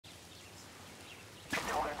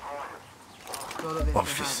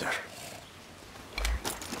Officer.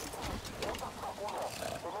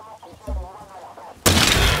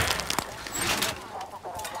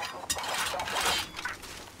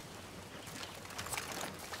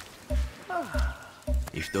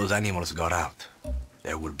 If those animals got out,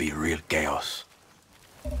 there would be real chaos.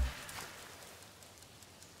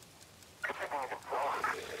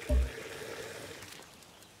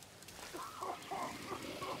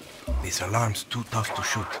 This alarm's too tough to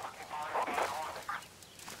shoot.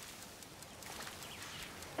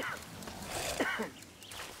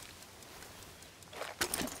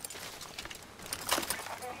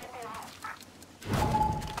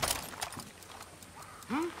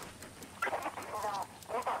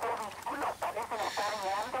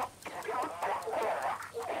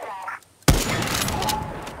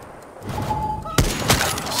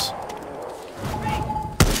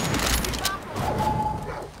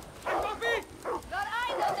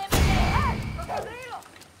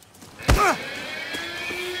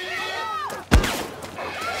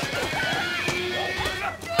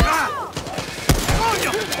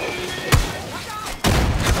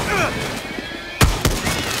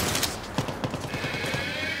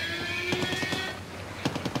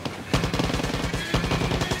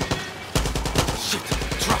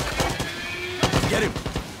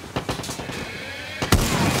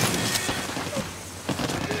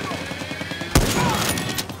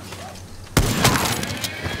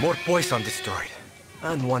 More poison destroyed,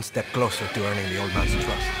 and one step closer to earning the old man's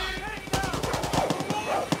trust.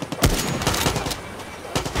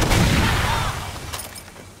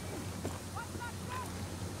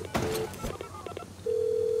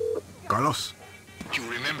 Carlos? You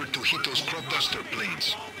remember to hit those crop duster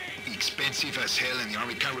planes. Expensive as hell and the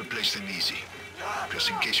army can't replace them easy. Just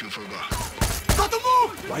in case you forgot. Got to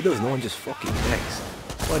move! Why does no one just fucking text?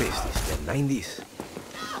 What is this, the 90s?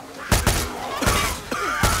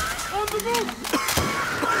 On the move!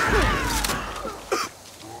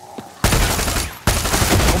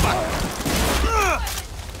 Go back!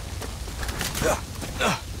 Go!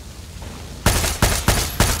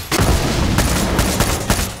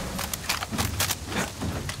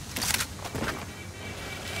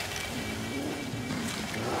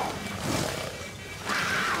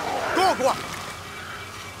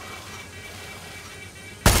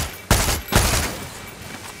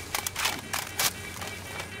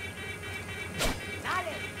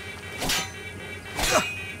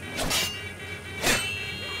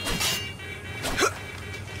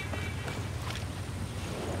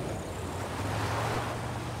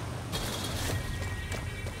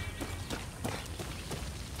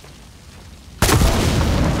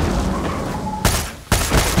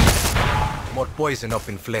 More poison up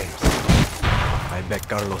in flames. I bet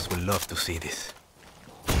Carlos will love to see this.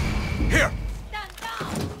 Here!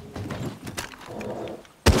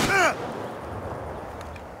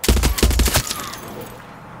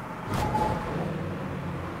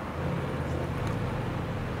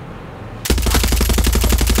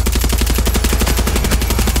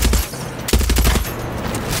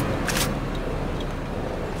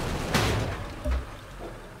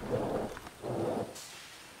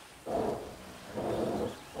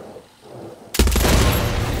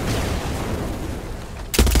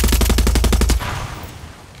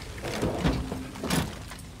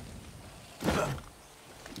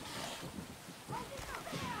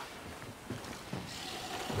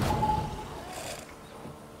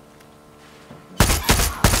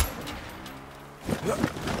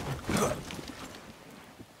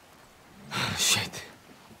 Shit.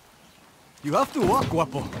 You have to walk,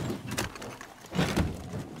 guapo.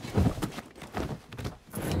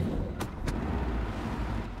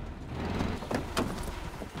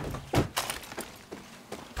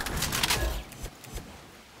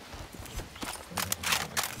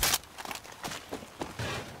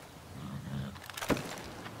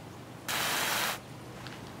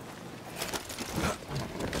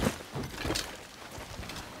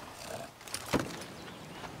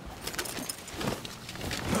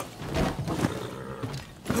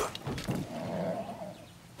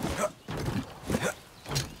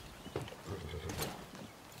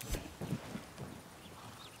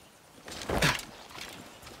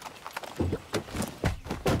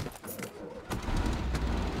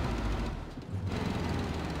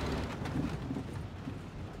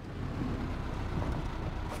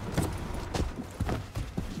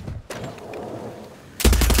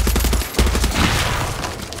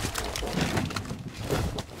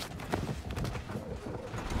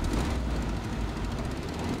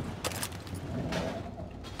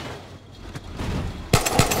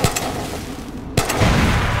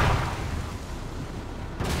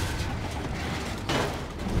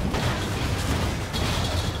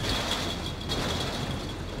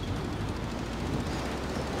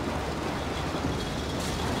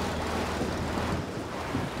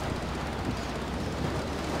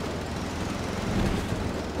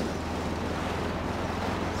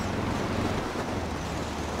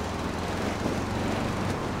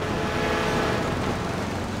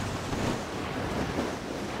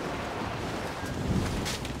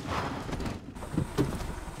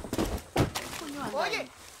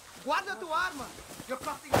 Guarda tua arma! You're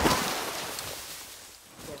costing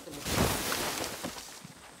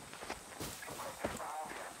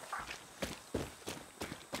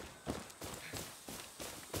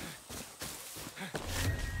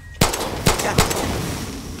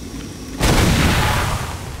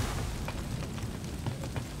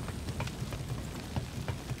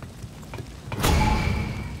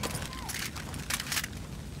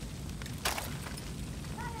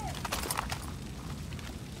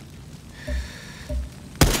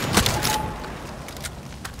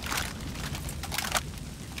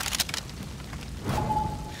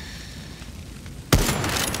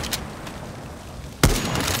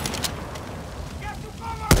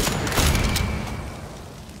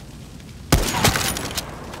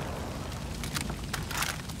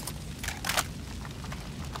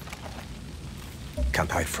Can't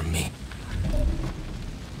hide from me.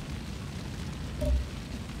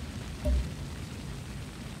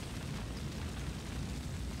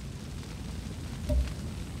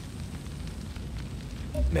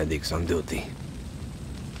 Medics on duty.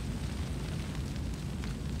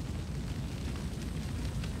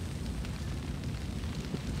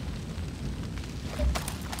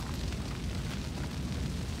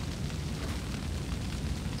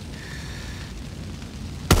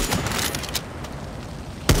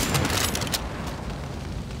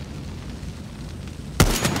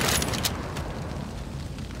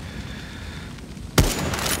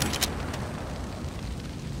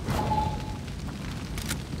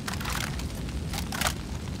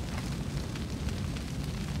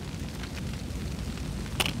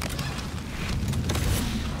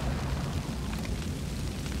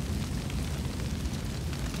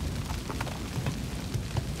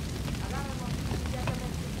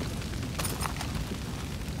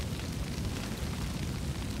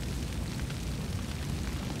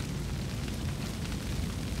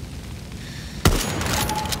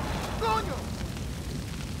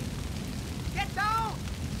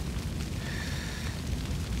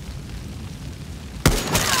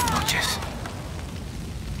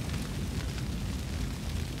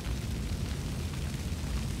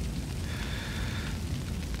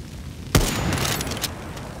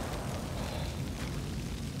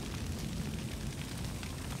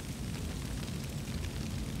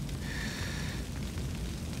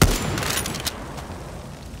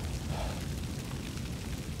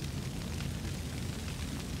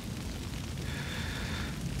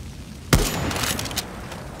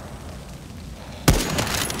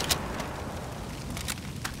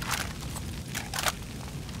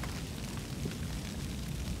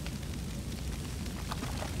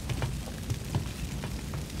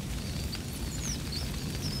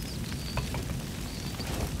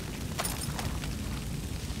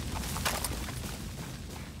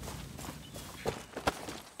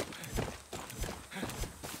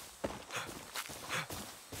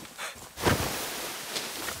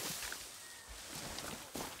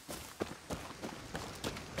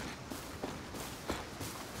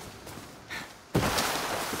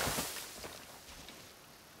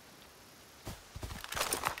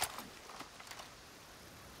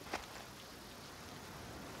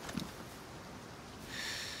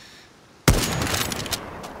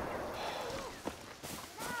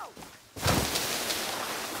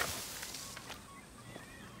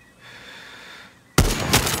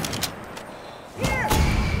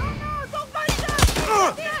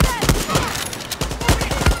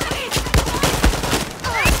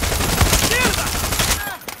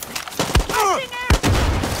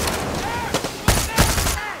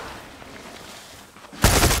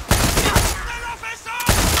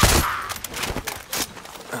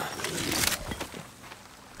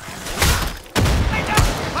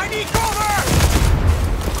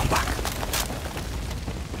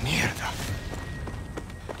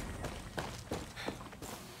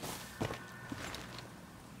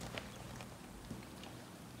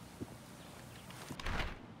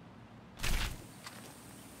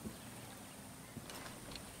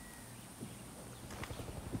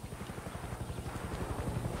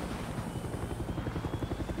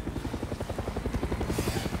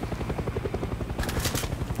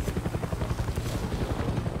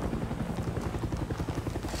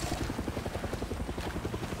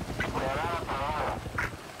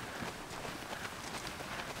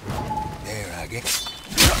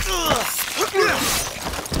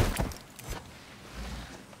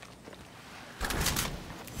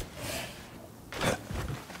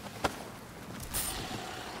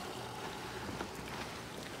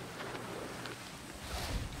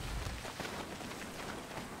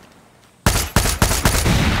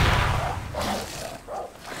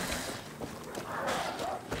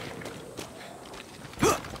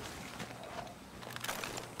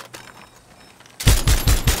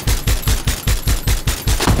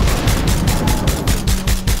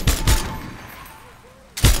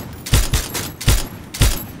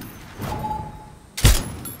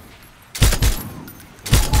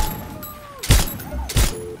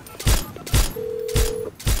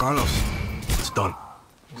 Carlos, it's done.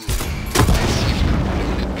 Good. Let's see if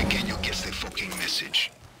Leonel Pequeño gets the fucking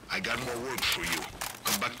message. I got more work for you.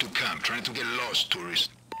 Come back to camp. Trying to get lost, tourist.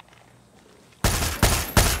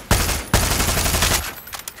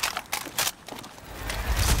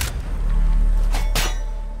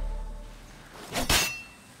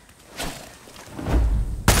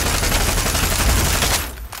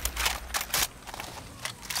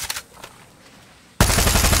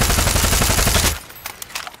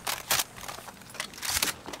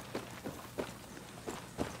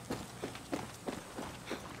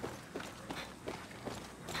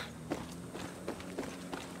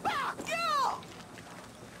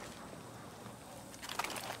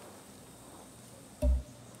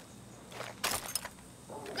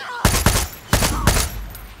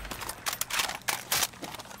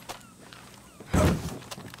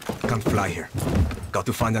 Can't fly here. Got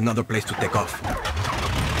to find another place to take off.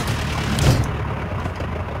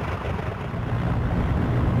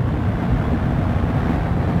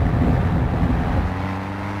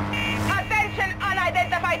 Attention,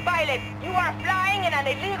 unidentified pilot! You are flying in an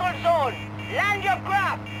illegal zone. Land your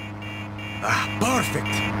craft! Ah, perfect!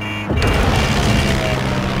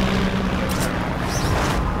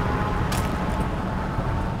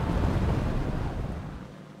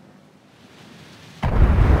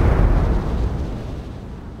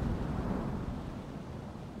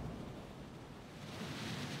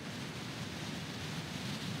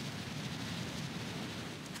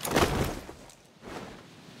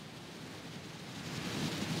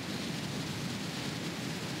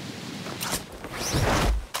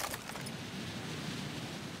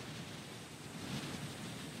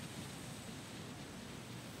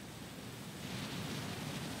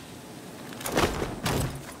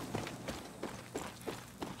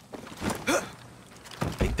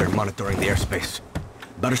 They're monitoring the airspace.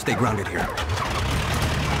 Better stay grounded here.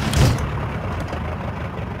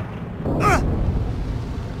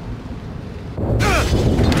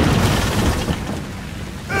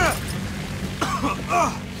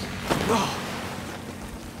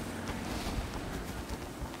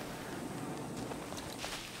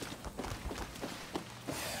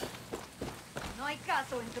 No hay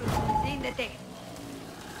caso, intruso. Ríndete.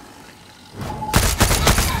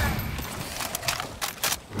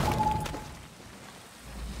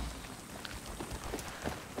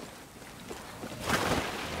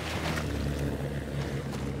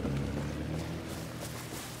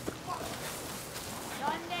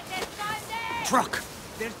 Truck!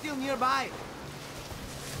 They're still nearby.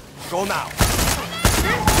 Go now!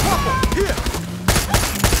 Here!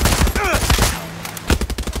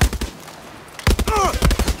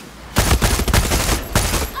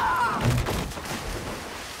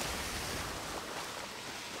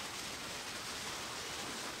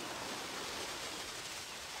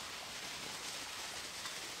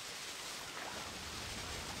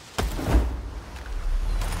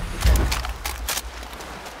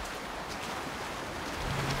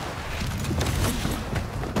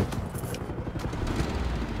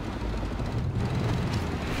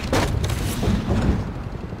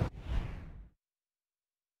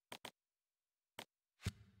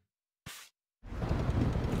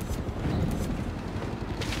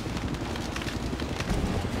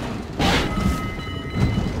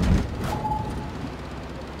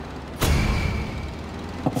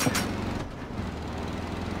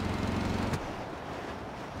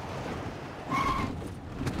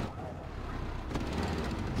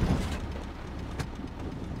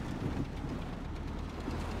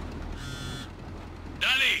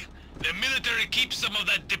 The military keeps some of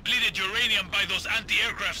that depleted uranium by those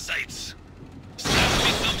anti-aircraft sites. Send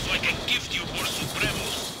me some so I can gift you more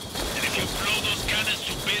Supremos. And if you blow those cannons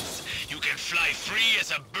to bits, you can fly free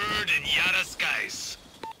as a bird in Yara skies.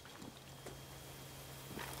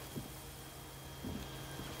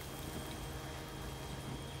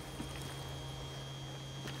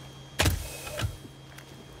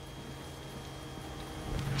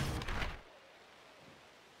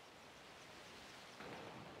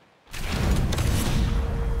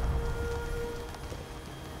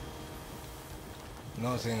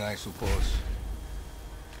 Nothing, I suppose.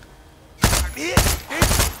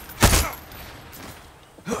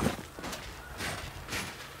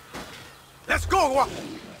 Let's go!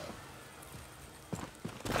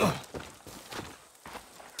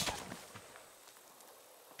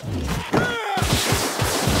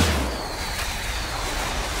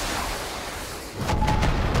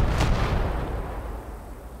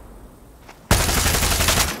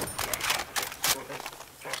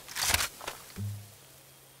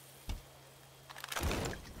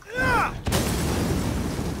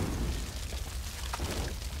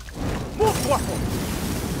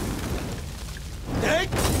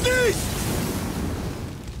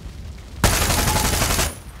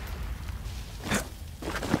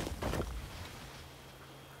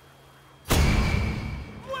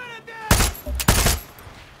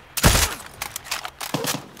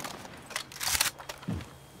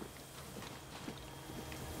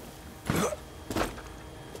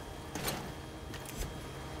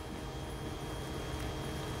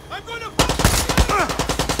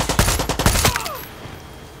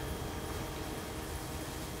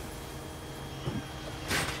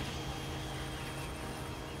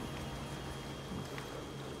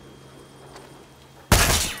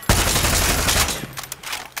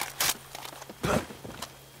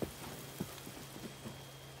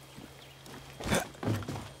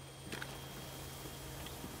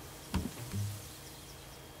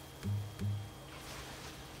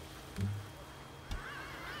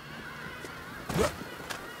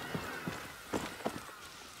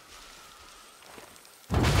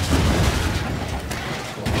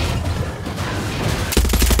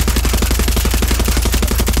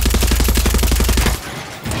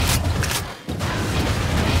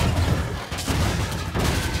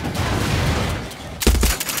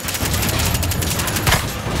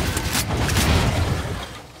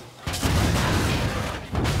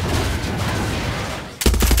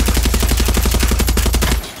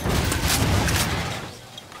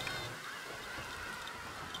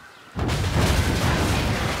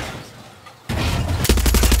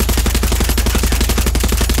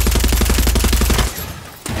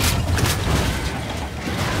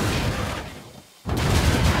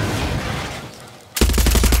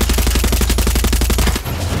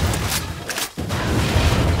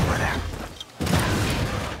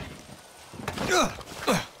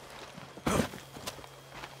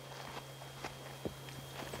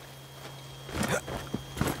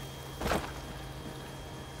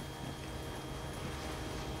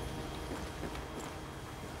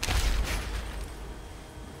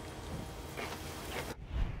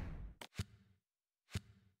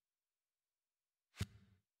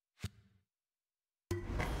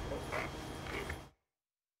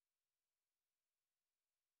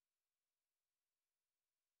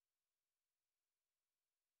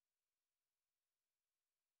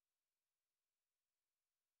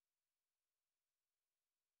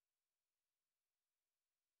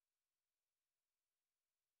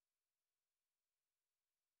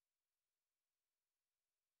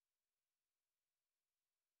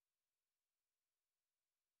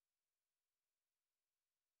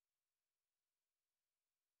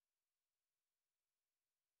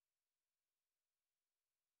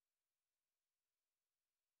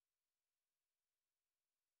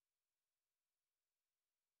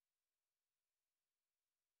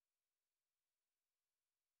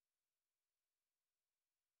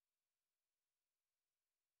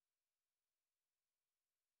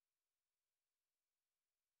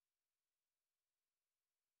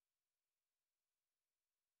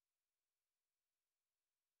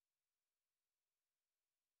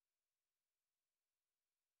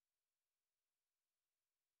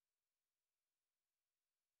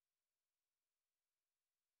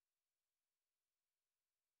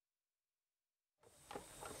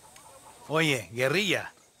 Oye, guerrilla.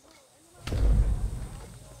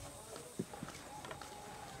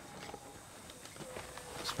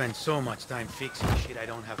 Spend so much time fixing shit, I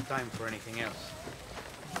don't have time for anything else.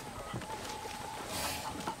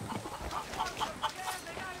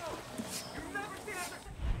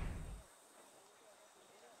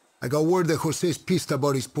 I got word that Jose's pissed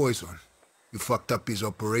about his poison. You fucked up his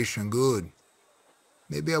operation good.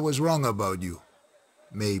 Maybe I was wrong about you.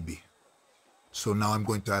 Maybe. So now I'm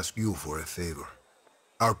going to ask you for a favor.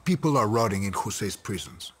 Our people are rotting in Jose's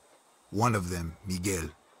prisons. One of them, Miguel,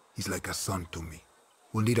 he's like a son to me.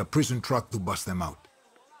 We'll need a prison truck to bust them out.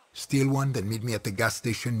 Steal one, then meet me at the gas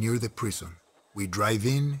station near the prison. We drive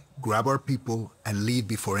in, grab our people, and leave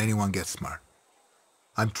before anyone gets smart.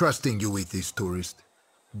 I'm trusting you with this, tourist.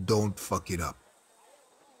 Don't fuck it up.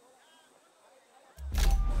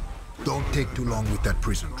 Don't take too long with that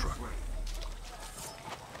prison truck.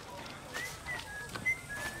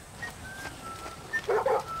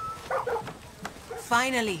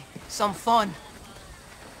 Finally, some fun.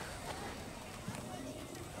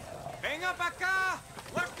 Venga pa' acá!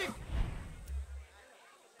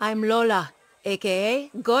 I'm Lola, aka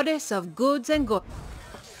Goddess of Goods and Go.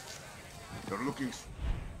 You're looking...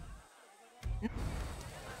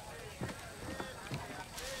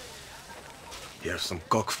 Here's some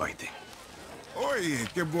cockfighting. Oye,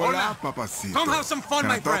 qué bola, papacito. Come have some fun, Can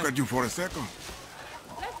my I talk friend. at you for a second?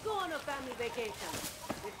 Let's go on a family vacation.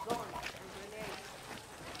 With guns and grenades.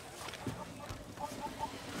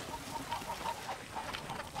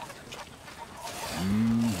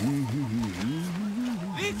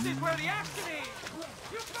 This is where the action is!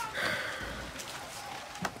 You got it!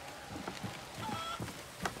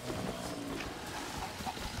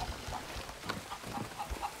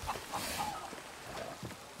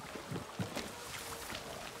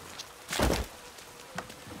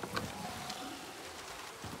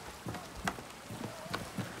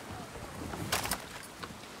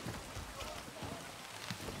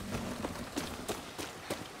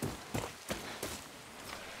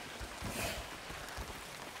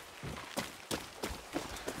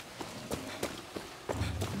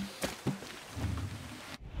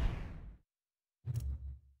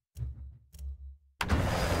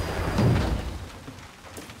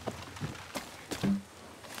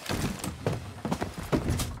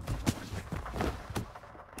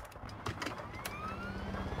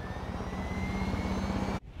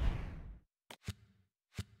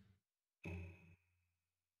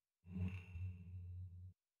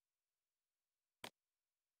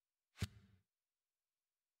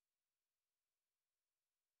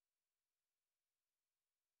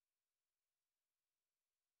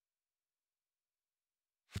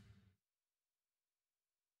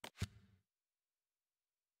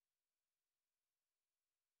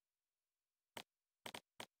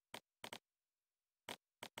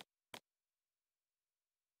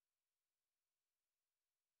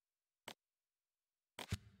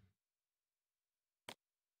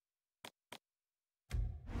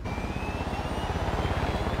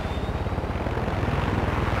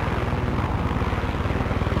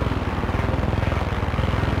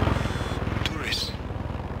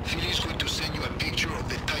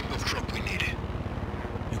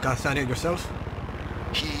 Can't sign it yourself?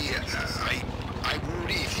 I would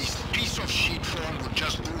if this piece of shit form would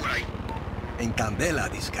just do what I... En candela,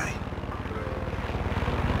 this guy.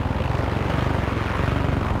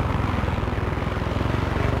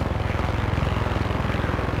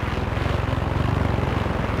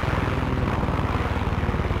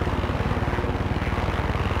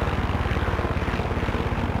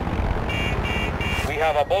 We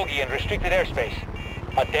have a bogey in restricted airspace.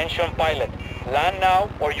 Attention pilot. Land now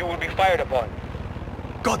or you will be fired upon.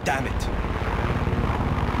 God damn it!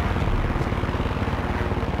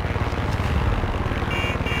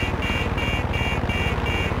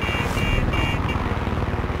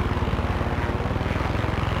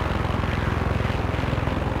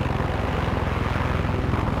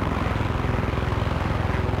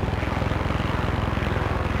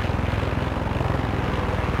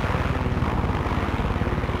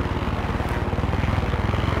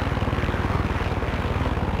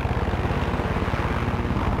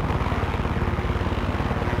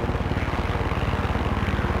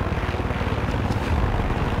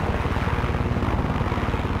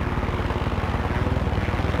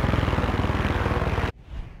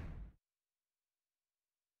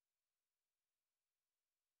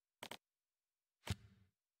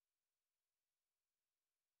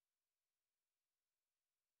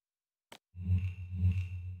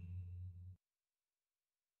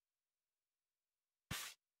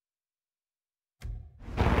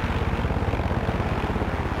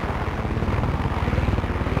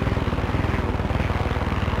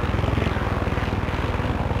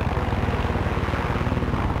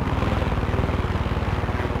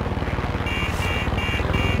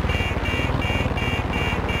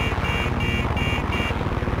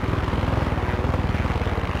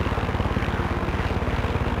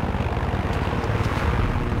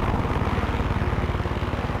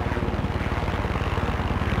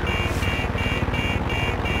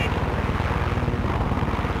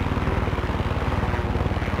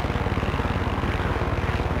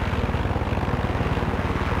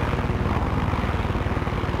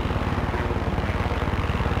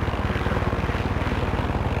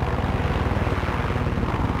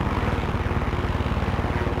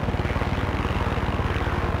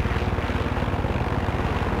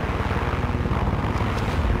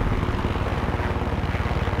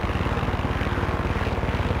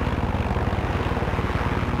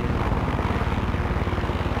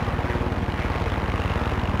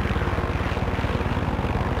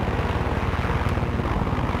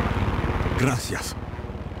 Gracias.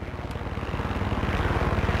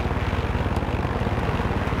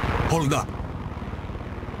 Hold up.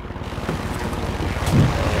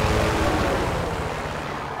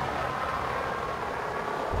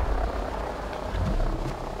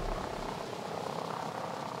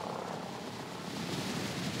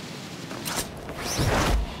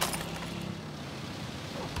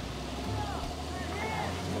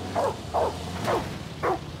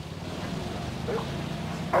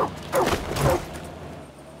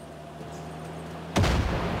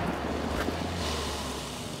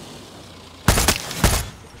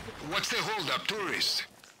 What's the holdup, tourists?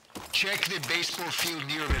 Check the baseball field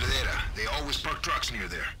near Verdera. They always park trucks near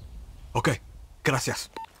there. Okay, gracias.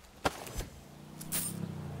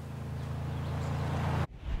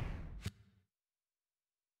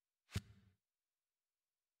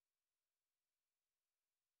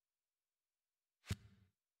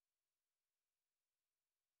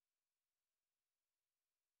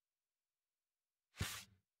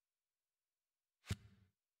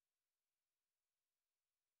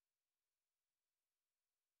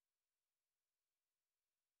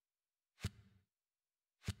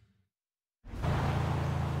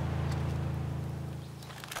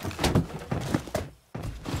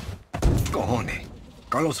 Cojones.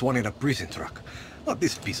 Carlos wanted a prison truck, not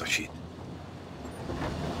this piece of shit.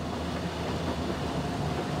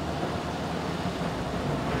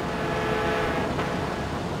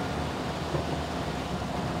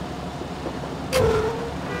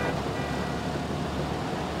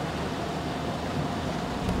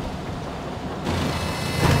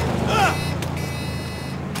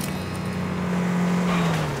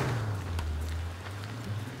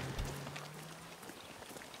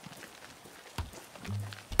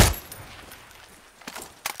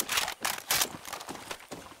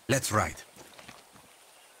 Let's ride.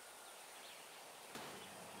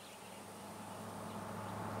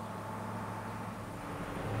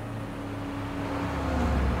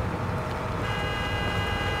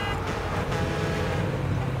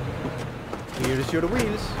 Here's your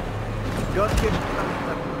wheels. Got him.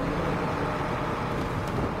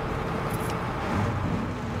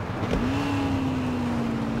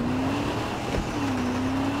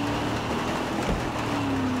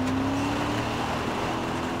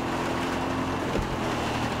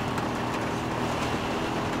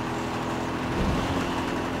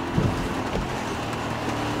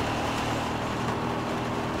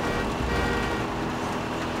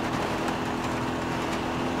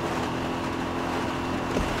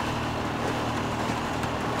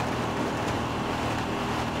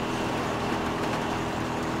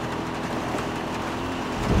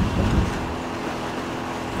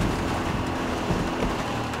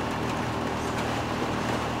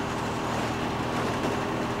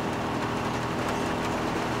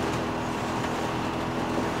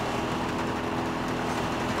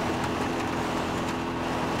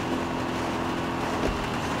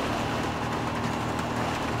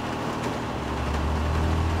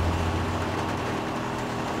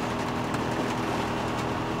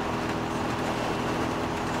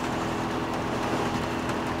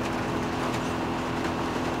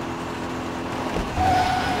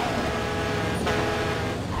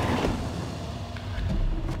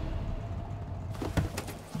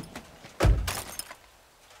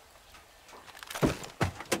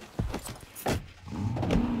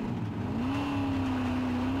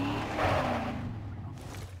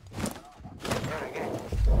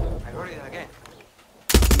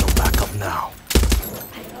 Now.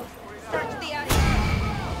 Search the area.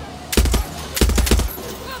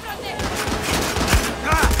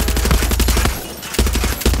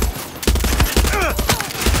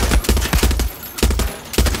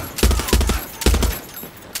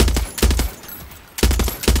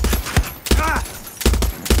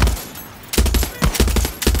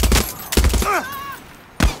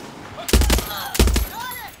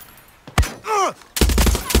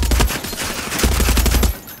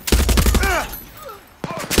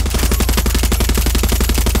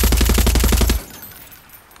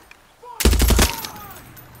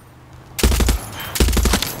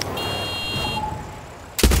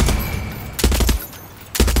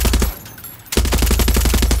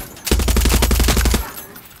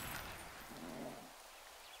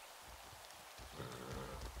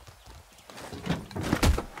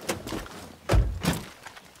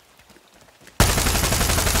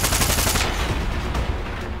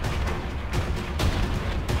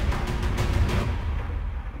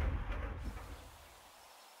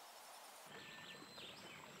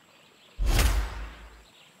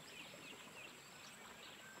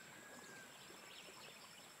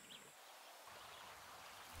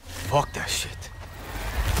 Fuck that shit.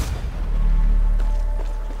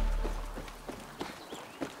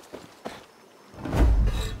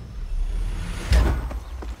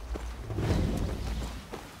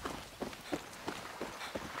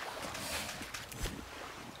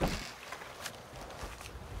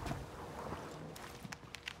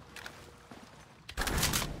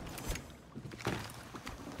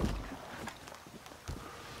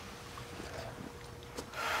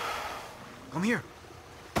 Come here.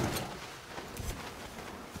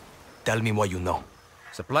 Tell me what you know.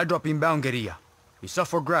 Supply drop inbound, guerrilla. It's up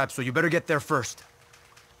for grabs, so you better get there first.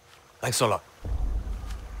 Thanks a lot.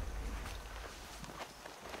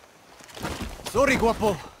 Sorry,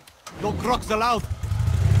 guapo. No crocs allowed.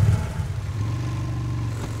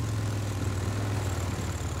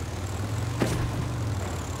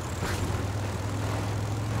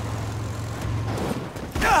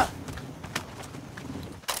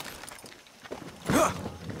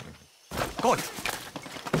 Good.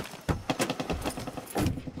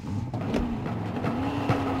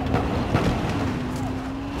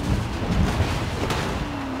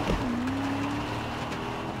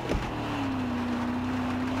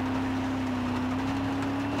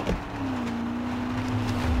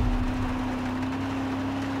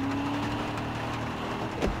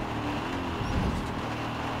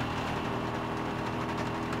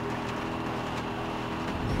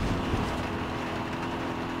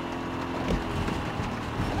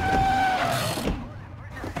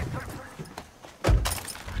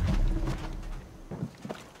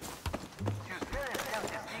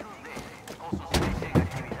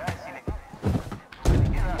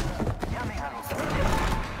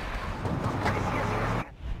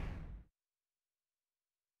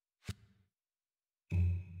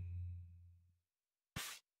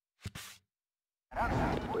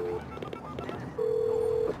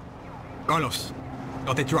 Carlos,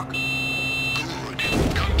 got a truck. Good.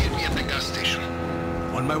 Come get me at the gas station.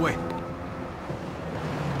 On my way.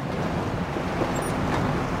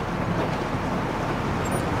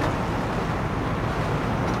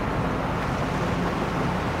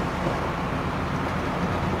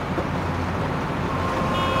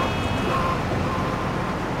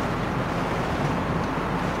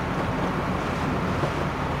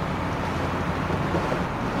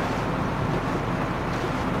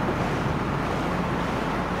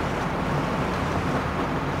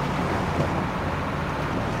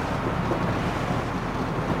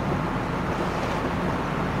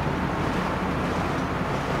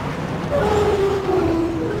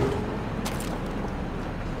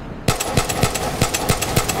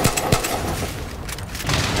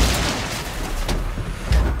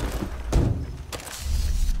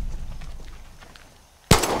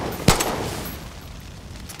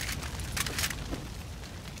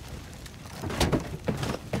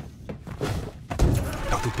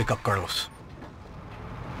 Got to pick up Carlos.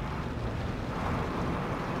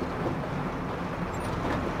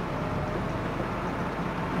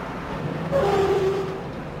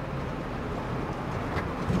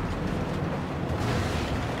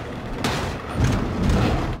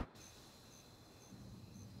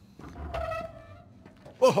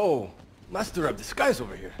 Whoa! Master of disguise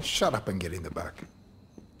over here. Shut up and get in the back.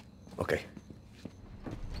 Okay.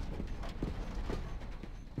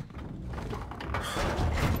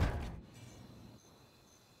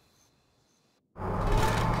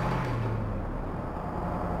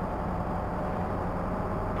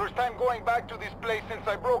 First time going back to this place since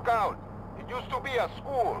I broke out. It used to be a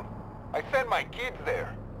school. I sent my kids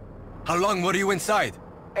there. How long were you inside?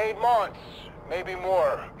 8 months, maybe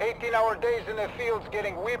more. 18-hour days in the fields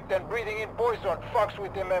getting whipped and breathing in poison fucks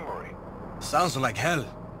with the memory. Sounds like hell.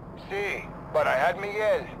 See, but I had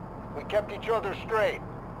Miguel. We kept each other straight.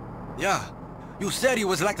 Yeah, you said he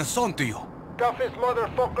was like a son to you. Toughest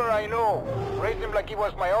motherfucker I know. Raised him like he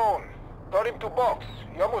was my own. Taught him to box.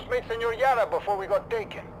 He almost made Senor Yara before we got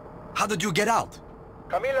taken. How did you get out?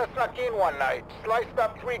 Camila snuck in one night, sliced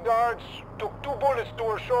up 3 guards, took 2 bullets to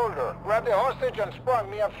her shoulder, grabbed a hostage and sprung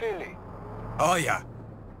me and Philly. Oh yeah,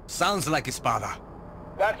 sounds like Espada.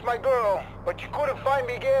 That's my girl, but she couldn't find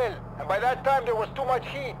Miguel, and by that time there was too much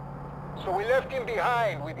heat. So we left him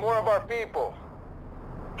behind with more of our people.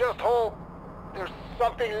 Just hope there's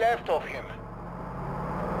something left of him.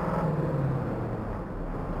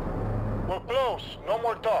 We're close, no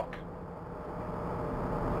more talk.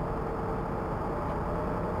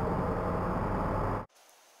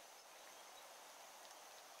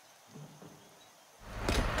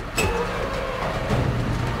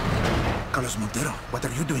 Carlos Montero, what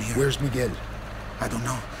are you doing here? Where's Miguel? I don't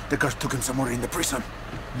know. The guards took him somewhere in the prison.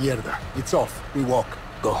 Mierda. It's off. We walk.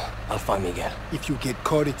 Go. I'll find Miguel. If you get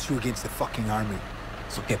caught, it's you against the fucking army.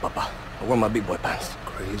 It's okay, Papa. I wear my big boy pants.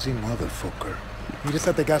 Crazy motherfucker. Meet us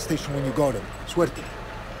at the gas station when you got him. Suerte.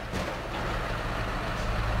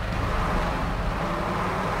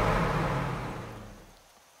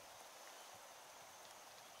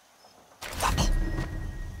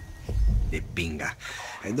 De pinga.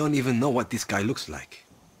 I don't even know what this guy looks like.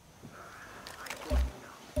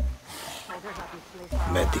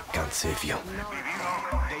 Medic can't save you.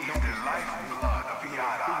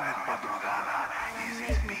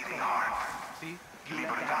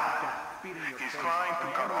 He's trying to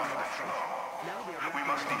cut off the flow. We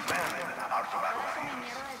must defend our tobacco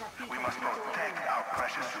fields. We must protect our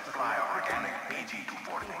precious supply of organic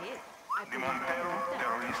PG-240. The Montero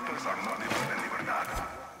terroristas are no different than Libertad.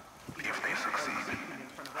 If they succeed,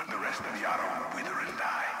 the rest of the Yara will wither and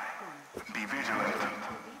die. Be vigilant.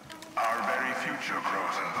 Our very future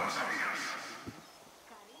grows in those fields.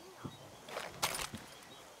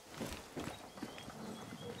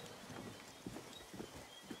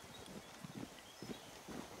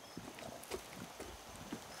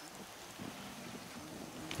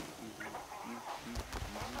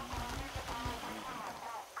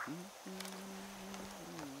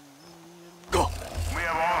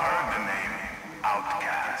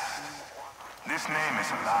 This name is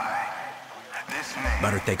a lie. This name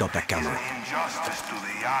Better take out that camera. is an injustice to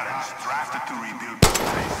the Yarans drafted to rebuild the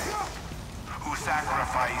place, who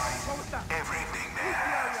sacrifice everything they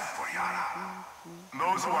have for Yara.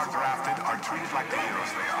 Those who are drafted are treated like the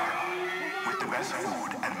heroes they are, with the best food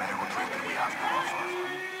and medical treatment we have to offer.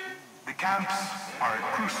 The camps are a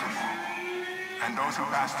crucible, and those who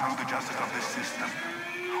pass through the justice of this system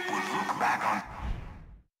will look back on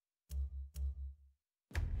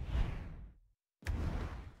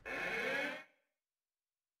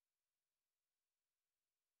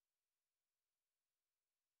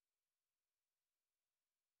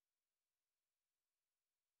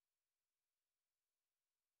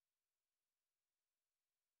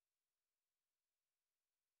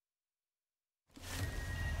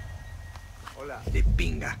De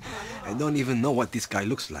pinga. I don't even know what this guy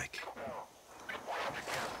looks like.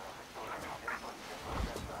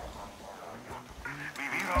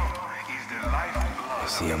 I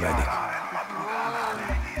see a medic.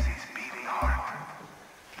 is his beating heart.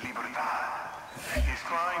 Libertad is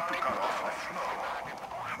trying to cut off the flow.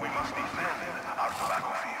 We must defend our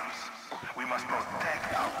tobacco fields. We must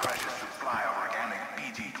protect our precious supply of organic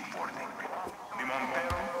PG-240. The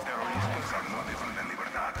Montero terroristas are no different than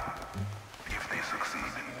Libertad. If they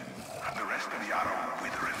succeed, the rest of the Yara will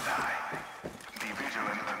wither and die. Be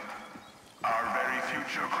vigilant. Our very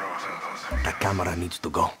future grows in those fields. The camera needs to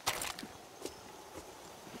go.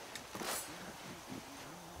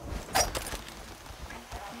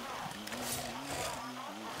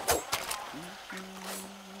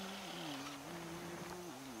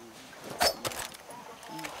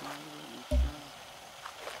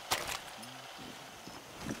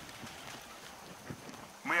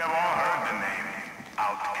 We have all heard the name,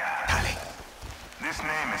 Outcast. This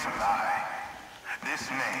name is a lie. This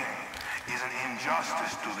name is an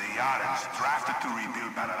injustice to the Yarans drafted to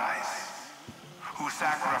rebuild Paradise, who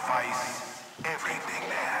sacrifice everything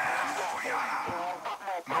they have for Yara.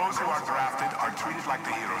 Those who are drafted are treated like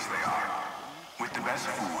the heroes they are, with the best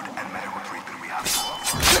food and medical treatment we have to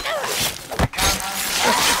offer. The camp is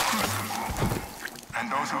crucible, and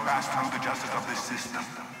those who pass through the justice of this system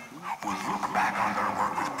will look back on their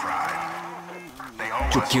work with pride. They owe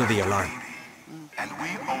To us kill the their alarm. duty, and we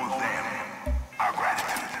owe them our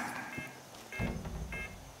gratitude.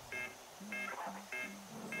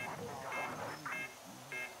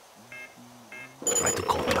 Try to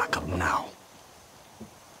call backup now.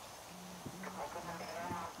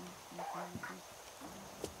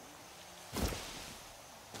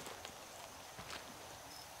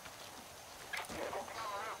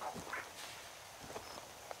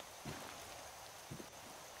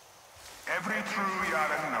 Every true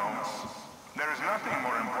Yaran knows there is nothing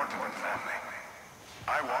more important than family.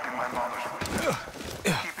 I walk in my father's footsteps,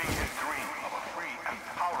 keeping his dream of a free and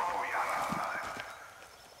powerful Yara alive.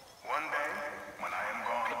 One day, when I am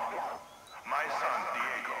gone, my son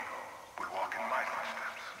Diego will walk in my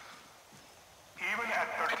footsteps. Even at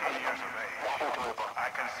 13 years of age, I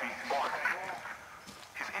can see his strength,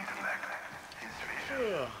 his intellect, his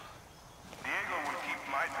vision. Diego will keep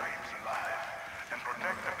my dreams alive and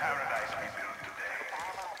protect the paradise we build today.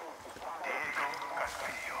 Diego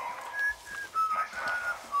Castillo, my son,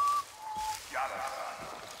 Yara's son,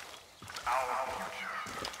 our future.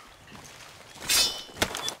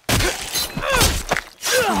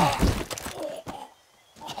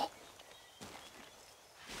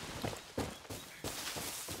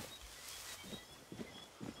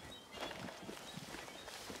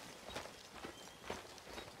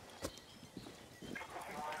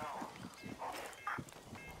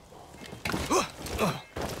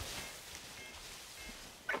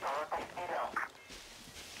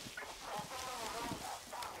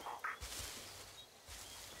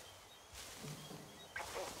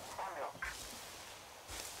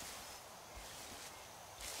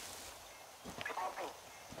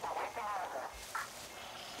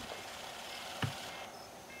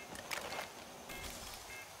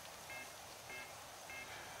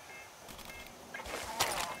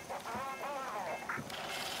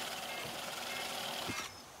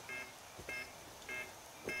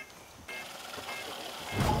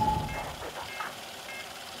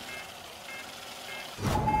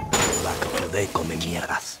 they come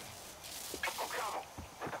mierdas.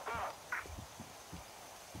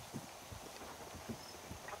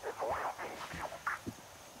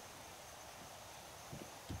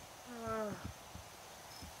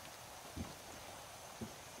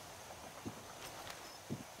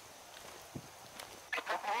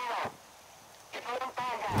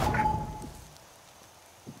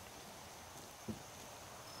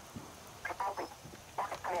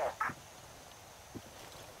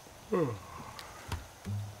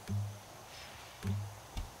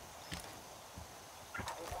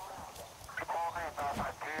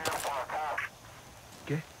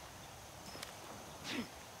 ¿Qué?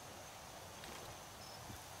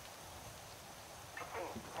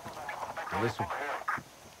 ¿Qué es eso?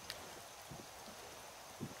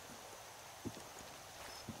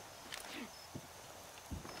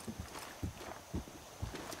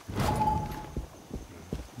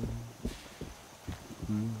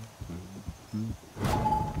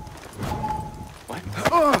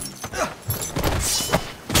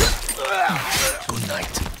 Good night.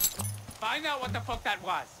 Find out what the fuck that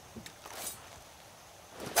was.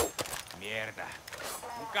 Mierda.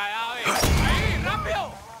 Un cadáver. ¡Ahí,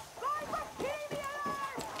 rápido!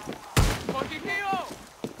 ¡Positivo!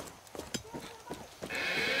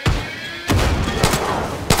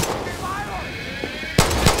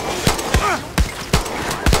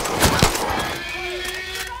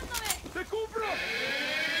 ¡Te cumplo!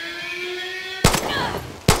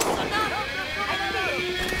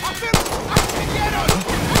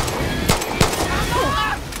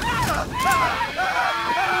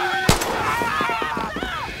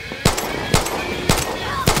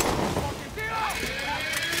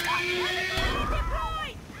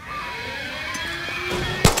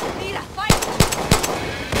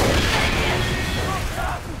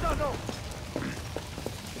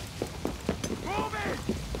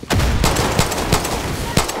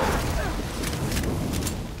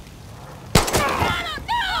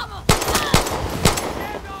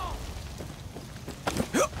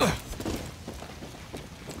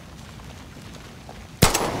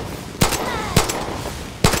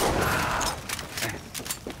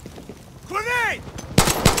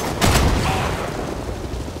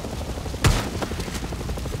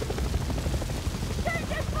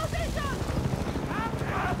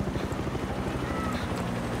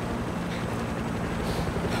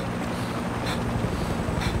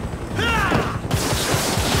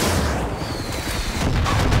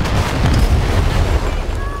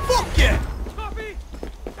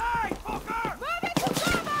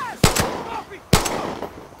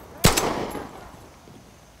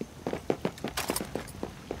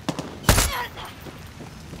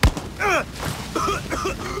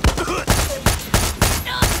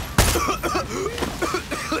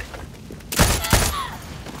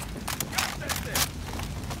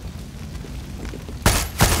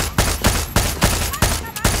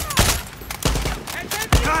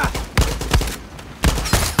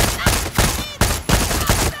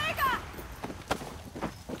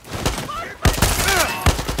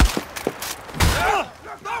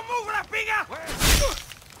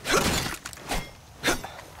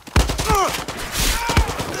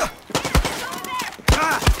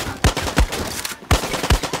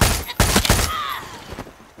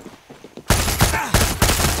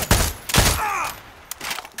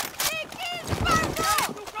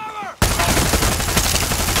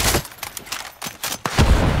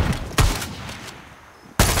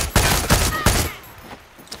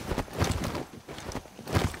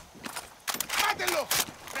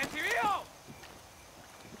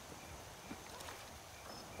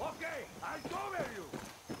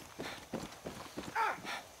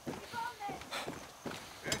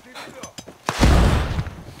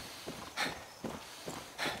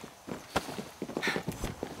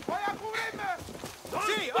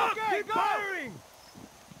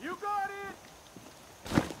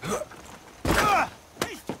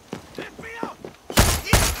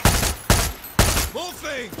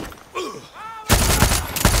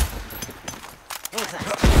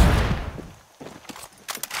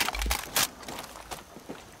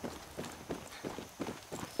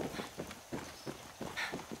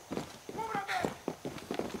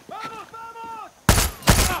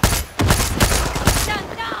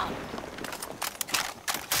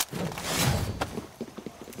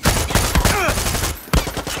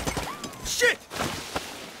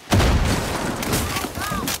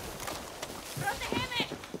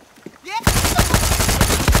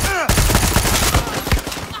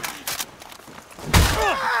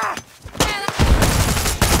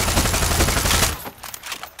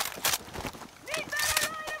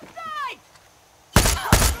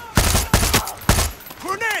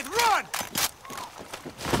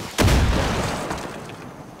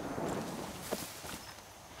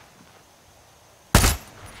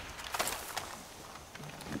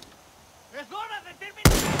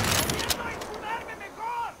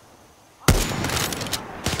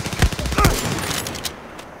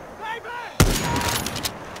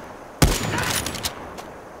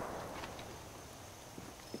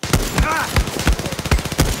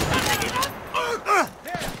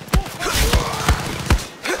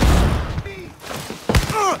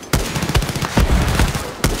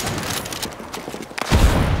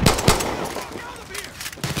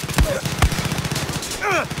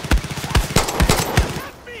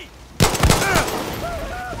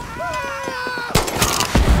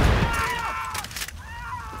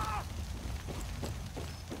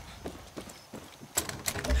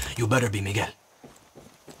 You better be Miguel.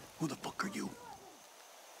 Who the fuck are you?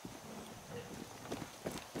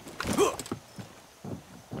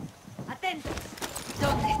 Atentos.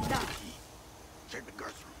 ¿Dónde está? Check the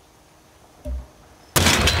guards room.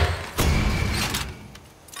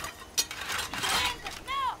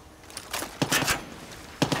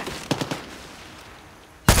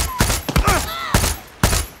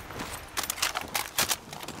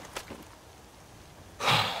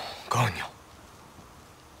 Coño.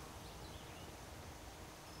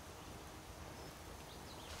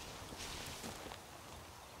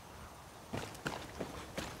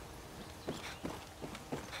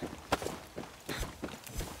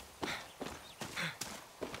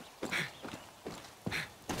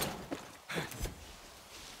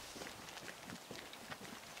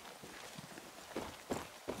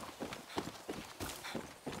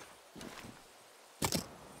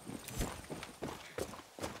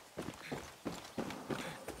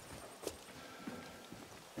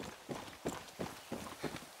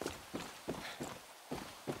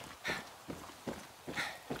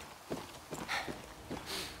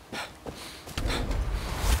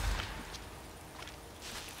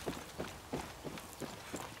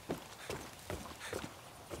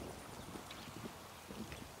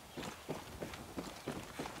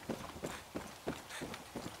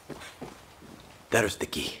 There's the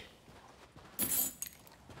key.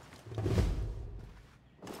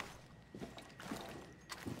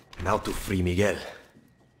 Now to free Miguel.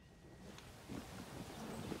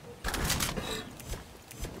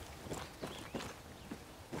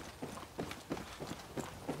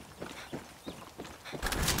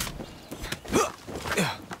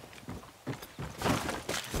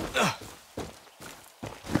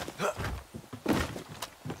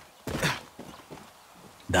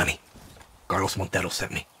 Danny, Carlos Montero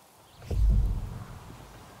sent me.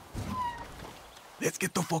 Let's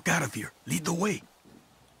get the fuck out of here. Lead the way.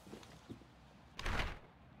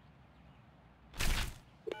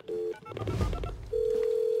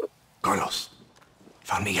 Carlos,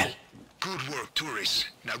 found Miguel. Good work, tourists.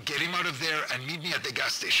 Now get him out of there and meet me at the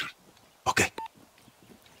gas station. Okay.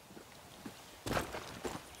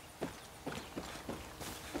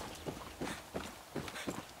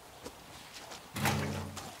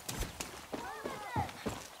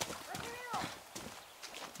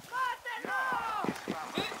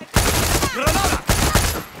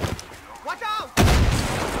 Watch out!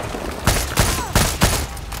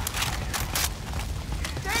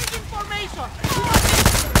 Change information!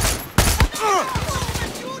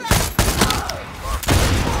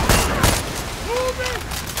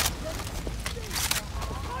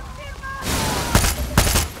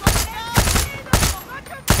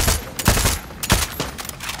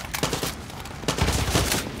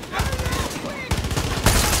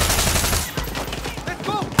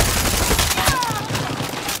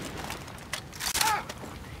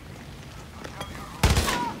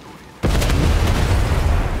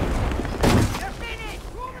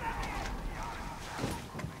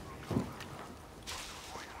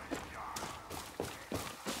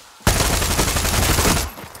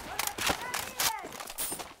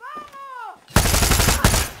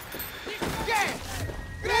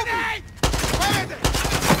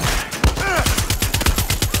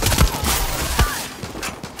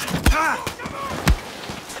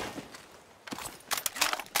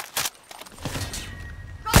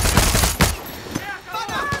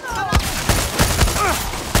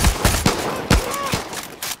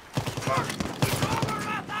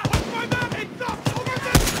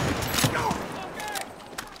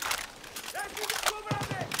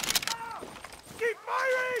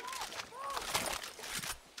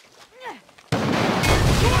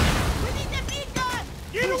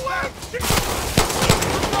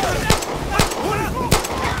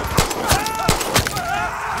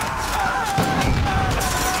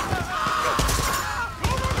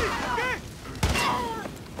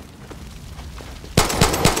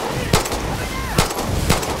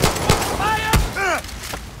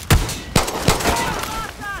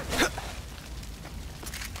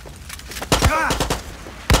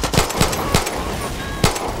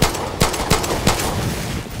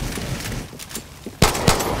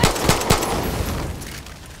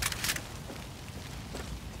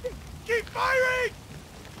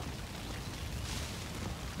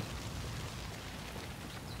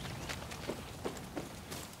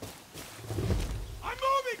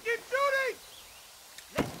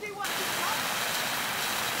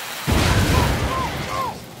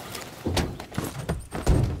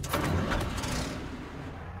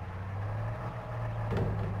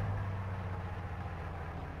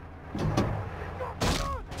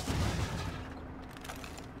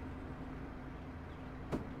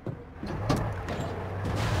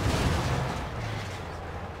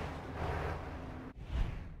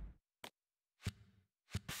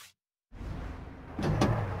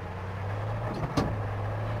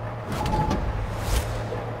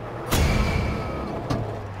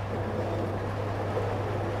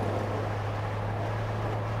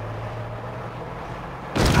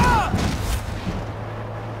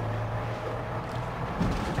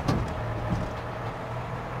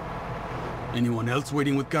 Anyone else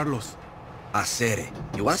waiting with Carlos? I said it.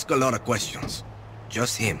 You ask a lot of questions.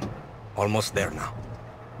 Just him. Almost there now.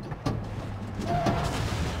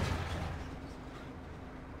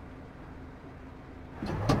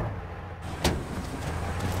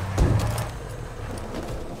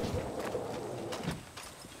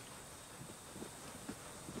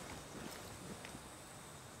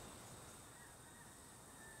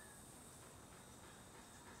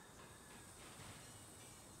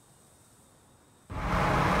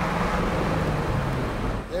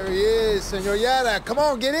 There he is, Senor Yara. Come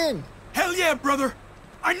on, get in. Hell yeah, brother!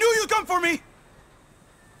 I knew you'd come for me!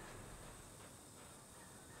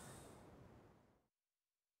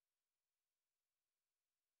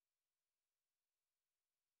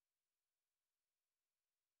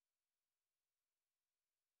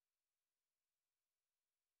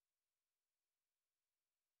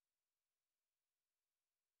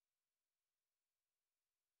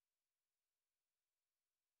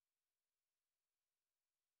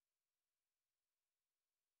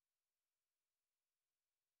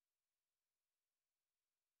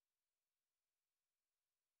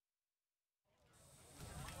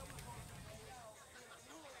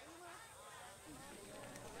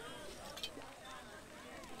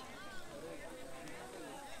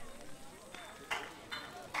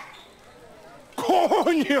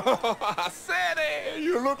 Coño! I said it!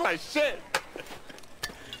 You look like shit!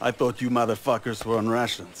 I thought you motherfuckers were on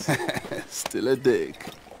rations. Still a dick.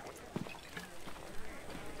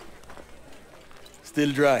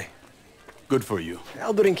 Still dry. Good for you.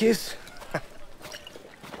 Aldrin kiss.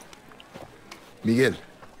 Miguel.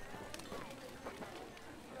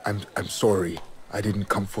 I'm sorry. I didn't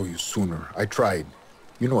come for you sooner. I tried.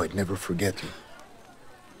 You know I'd never forget you.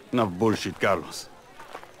 Enough bullshit, Carlos.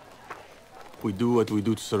 We do what we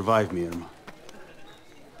do to survive, mi hermano.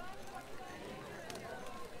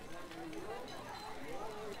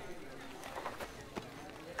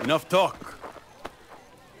 Enough talk.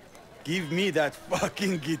 Give me that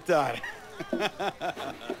fucking guitar.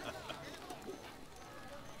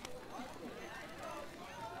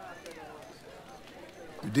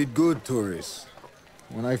 You did good, tourist.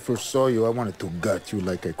 When I first saw you, I wanted to gut you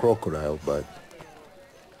like a crocodile, but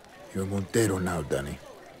you're Montero now, Danny.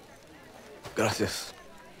 Gracias.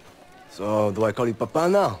 So, do I call you Papa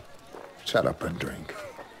now? Shut up and drink.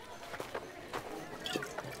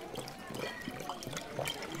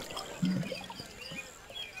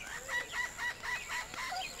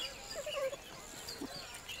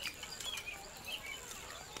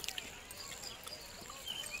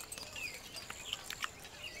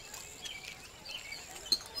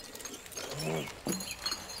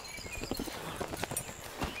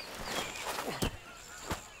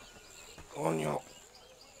 Coño.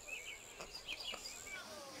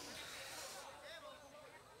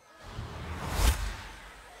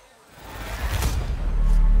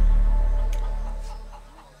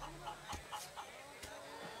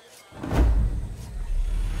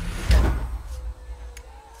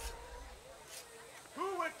 Who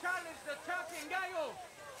will challenge the champion Gallo?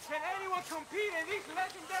 Can anyone compete in this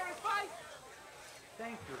legendary fight?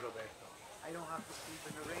 Thank you, Roberto. I don't have to sleep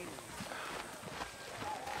in the rain.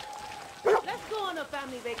 Let's go on a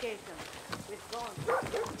family vacation. It's gone.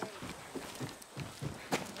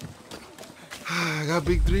 I got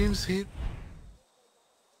big dreams, Hit.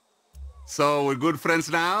 So, we're good friends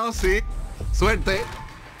now, see? Suerte.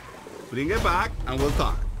 Bring it back, and we'll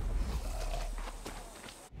talk.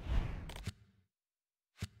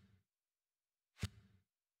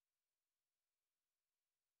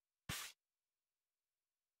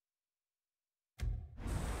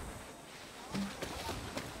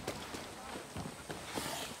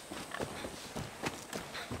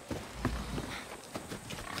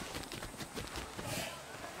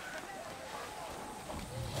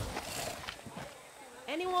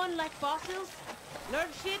 Anyone like fossils?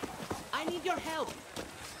 Nerd shit? I need your help.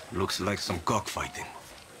 Looks like some cockfighting.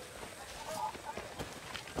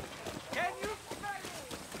 Can you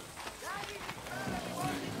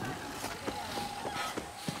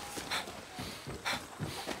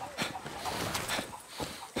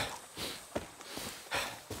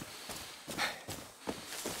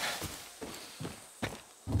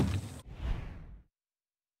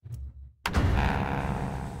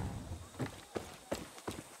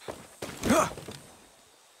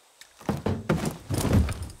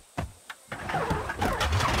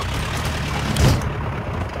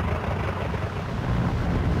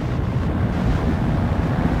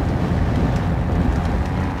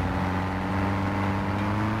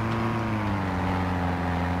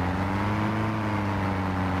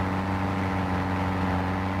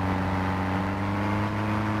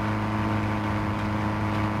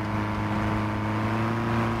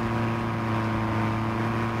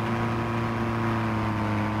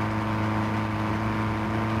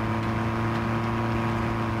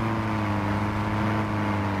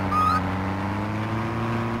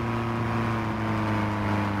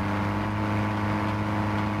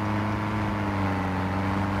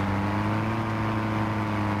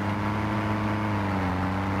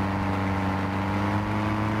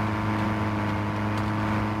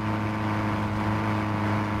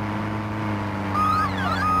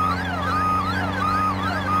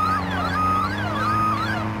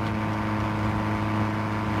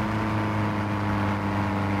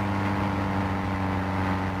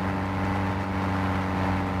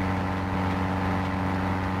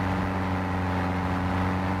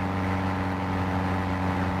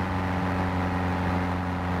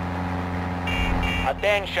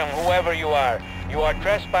Attention, whoever you are. You are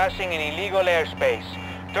trespassing in illegal airspace.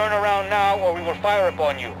 Turn around now or we will fire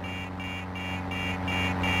upon you.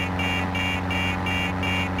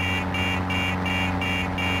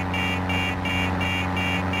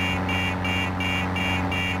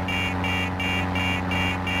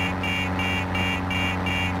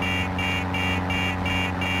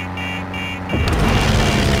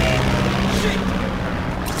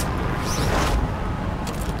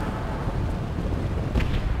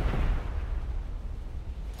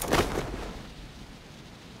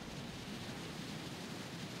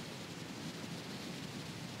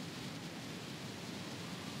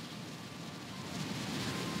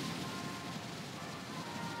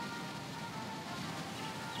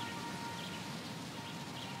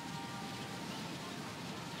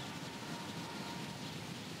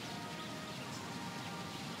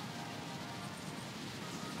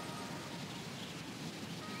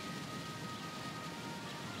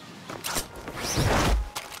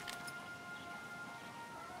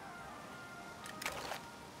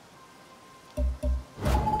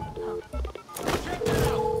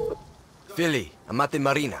 Philly, I'm at the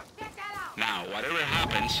marina. Now, whatever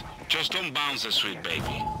happens, just don't bounce the sweet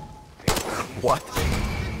baby. What?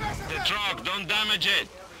 The truck, don't damage it.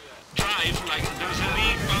 Drive like there's a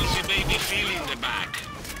big bouncy baby Philly in the back.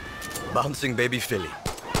 Bouncing baby Philly.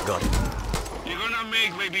 Got it. You're gonna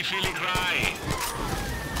make baby Philly cry.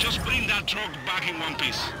 Just bring that truck back in one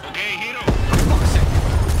piece, okay, Hero?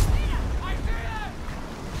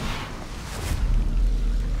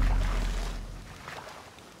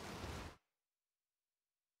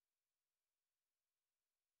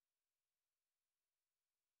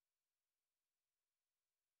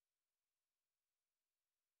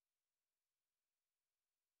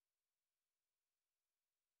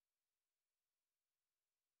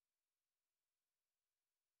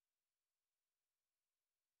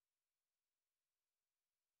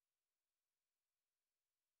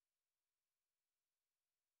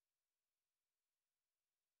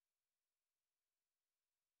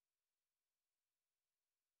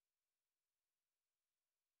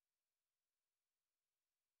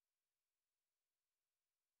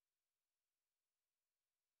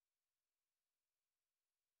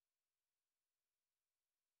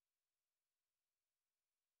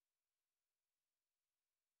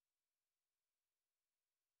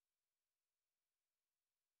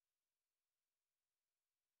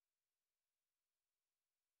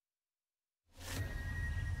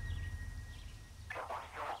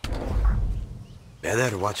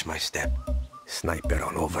 Better watch my step. Sniper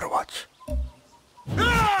on Overwatch.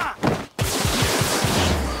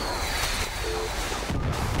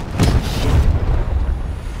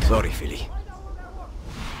 Sorry, Philly.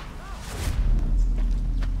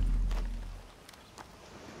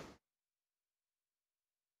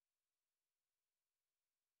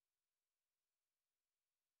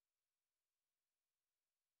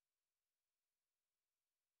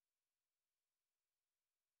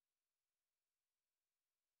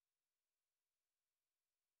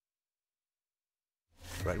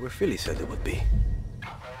 Right where Philly said it would be.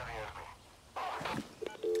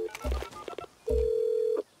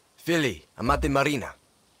 Philly, I'm at the marina.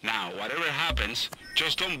 Now, whatever happens,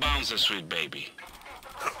 just don't bounce the sweet baby.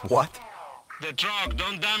 What? The truck,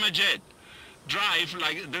 don't damage it. Drive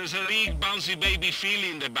like there's a big bouncy baby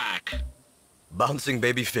Philly in the back. Bouncing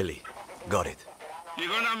baby Philly. Got it. You're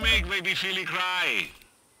gonna make baby Philly cry.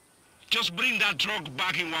 Just bring that truck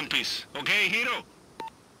back in one piece, okay, Hero?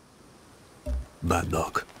 Bad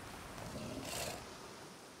dog.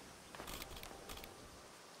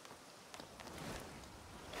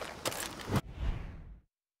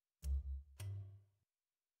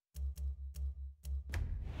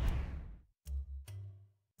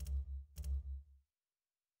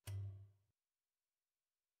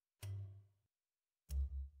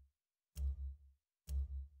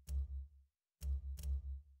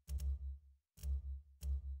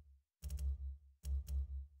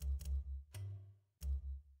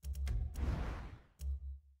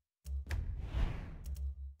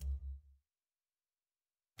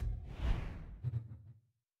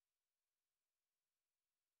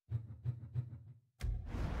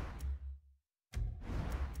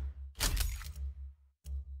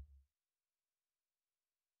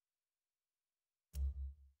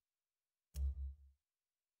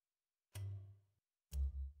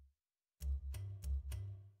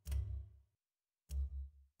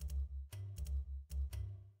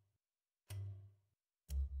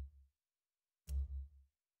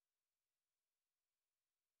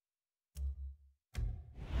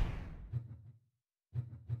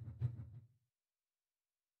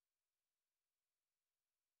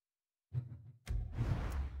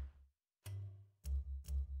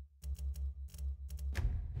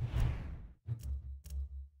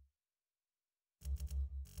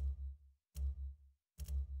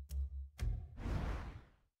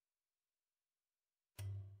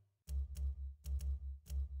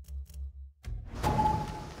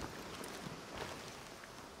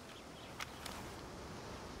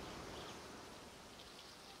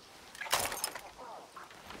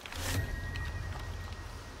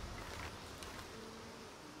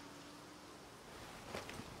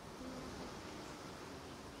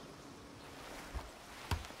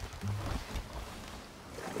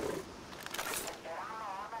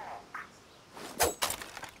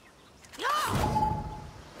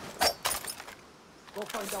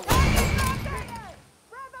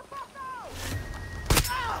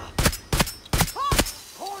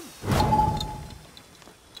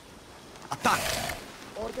 Attack!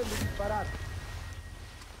 Orden de disparar.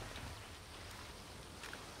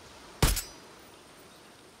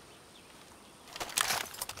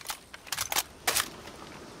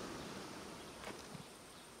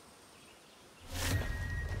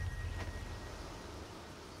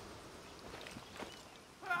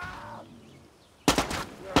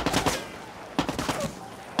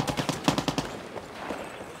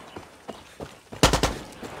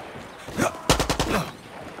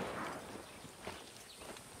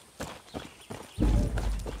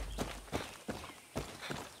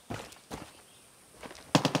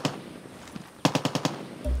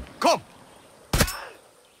 Come!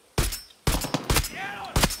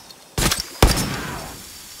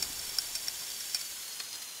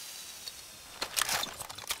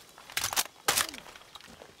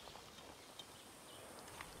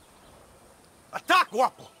 Attack,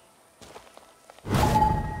 guapo!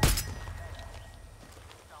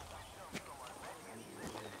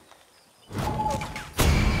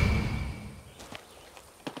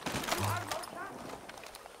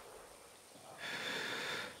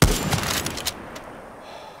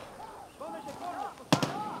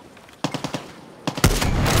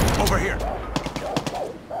 Over here.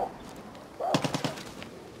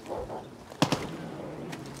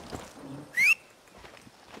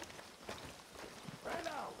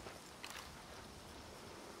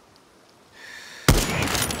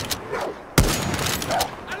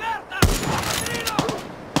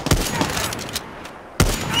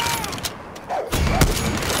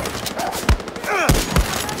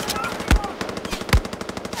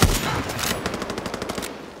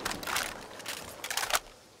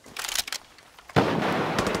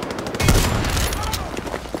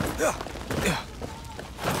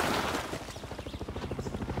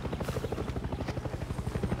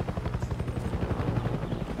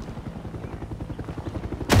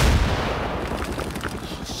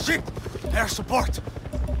 Shit! Air support!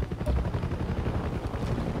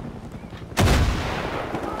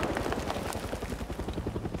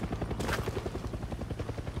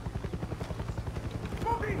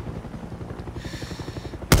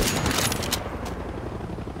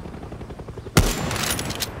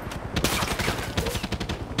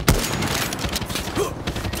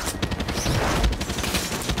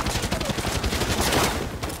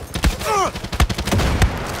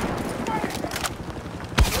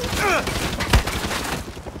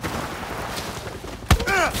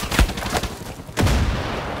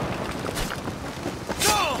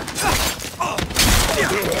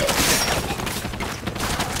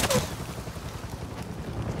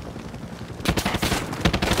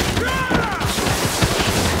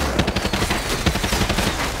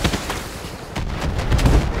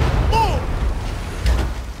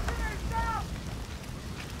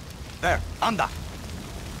 There, anda!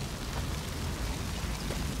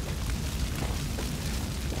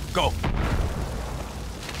 Go!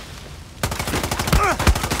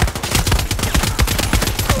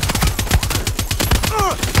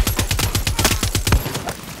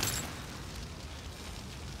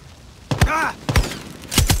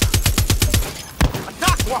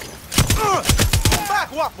 Attack, guapo! Back,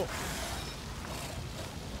 guapo!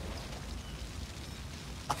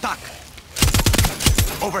 Attack!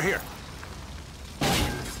 Over here!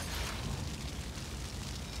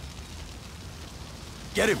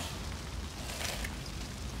 Get him!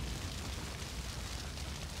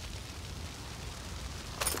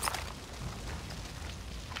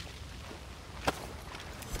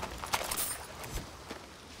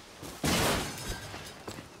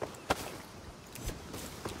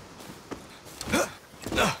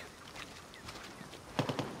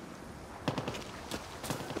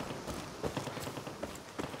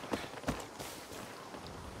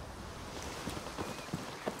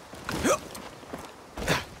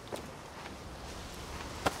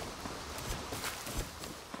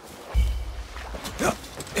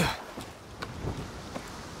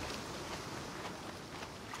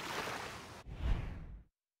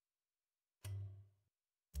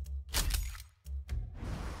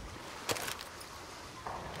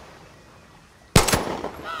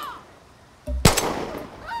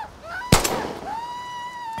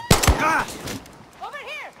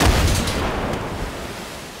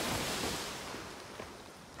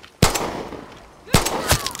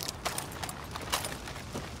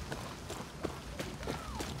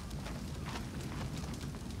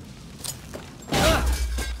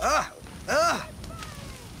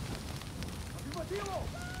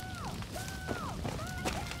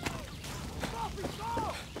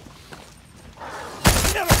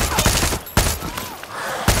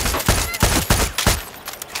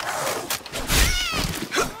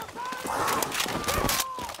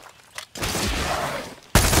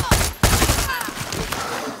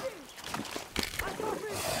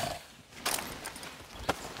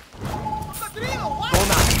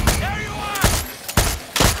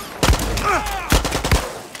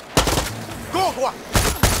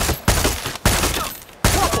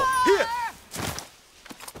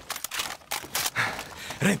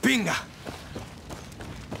 Repinga!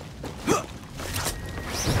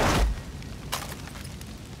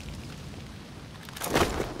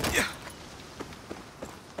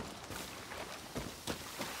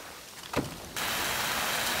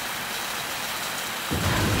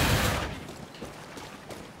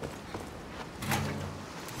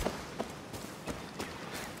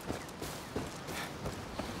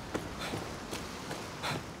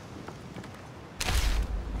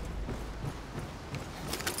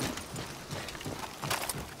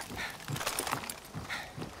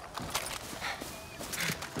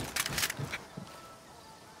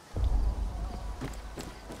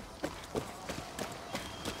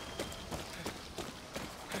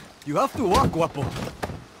 You have to walk, guapo.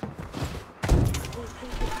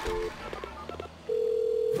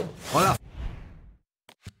 Hola.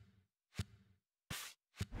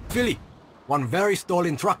 Philly, one very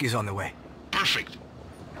stolen truck is on the way. Perfect.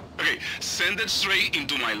 Okay, send it straight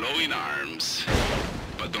into my loving arms.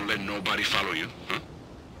 But don't let nobody follow you, huh?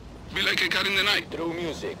 Be like a cat in the night. True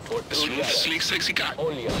music for A smooth, sleek, sexy cat.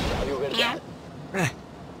 Only on Radio Verdad.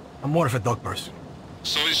 I'm more of a dog person.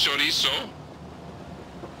 So is Chorizo.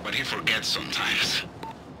 But he forgets sometimes.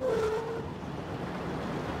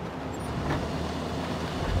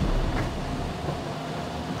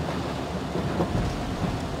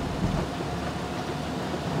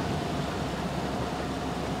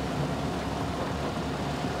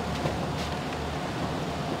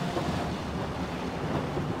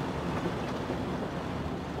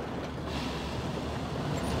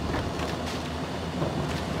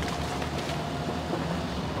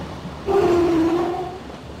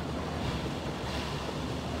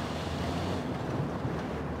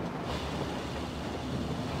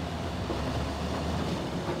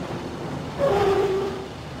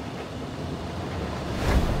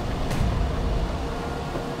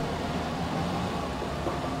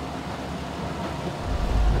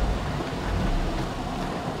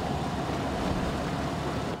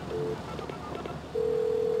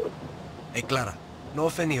 Hey, Clara, know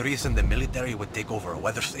of any reason the military would take over a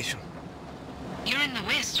weather station? You're in the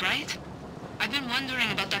West, right? I've been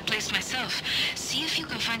wondering about that place myself. See if you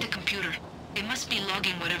can find a computer. They must be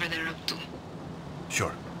logging whatever they're up to.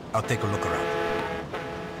 Sure, I'll take a look around.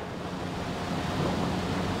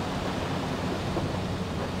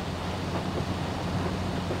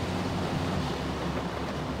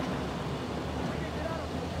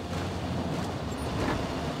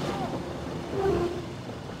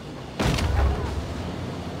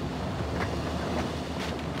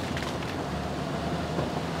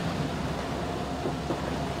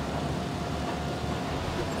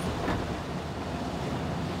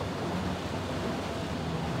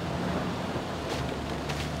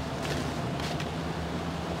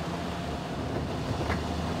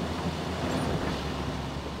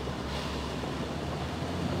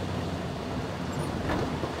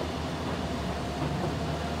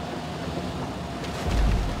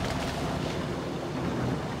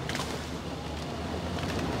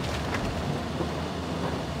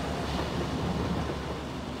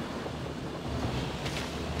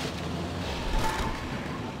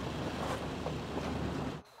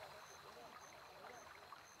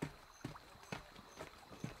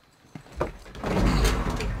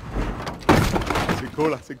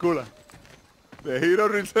 Sikula. The hero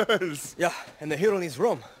returns. Yeah, and the hero needs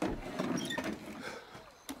rum.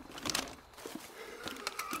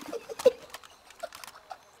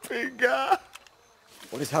 Pinga.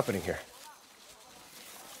 What is happening here?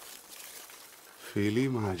 Philly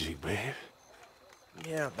magic, babe.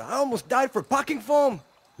 Yeah, but I almost died for packing foam.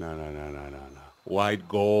 No. White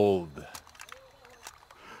gold.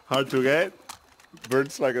 Hard to get?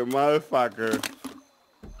 Burns like a motherfucker.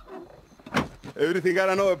 Everything got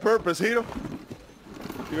another purpose, hero.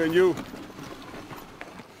 Even you.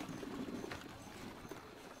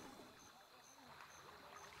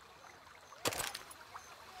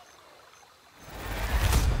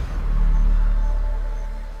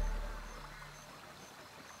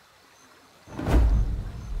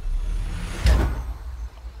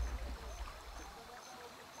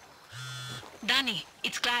 Danny,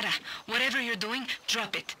 it's Clara. Whatever you're doing,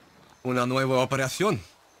 drop it. Una nueva operación.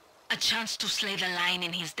 A chance to slay the lion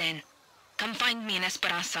in his den. Come find me in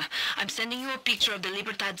Esperanza. I'm sending you a picture of the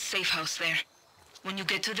Libertad safe house there. When you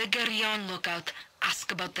get to the Guerrillon lookout,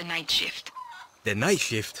 ask about the night shift. The night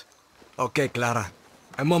shift? Okay, Clara.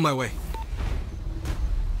 I'm on my way.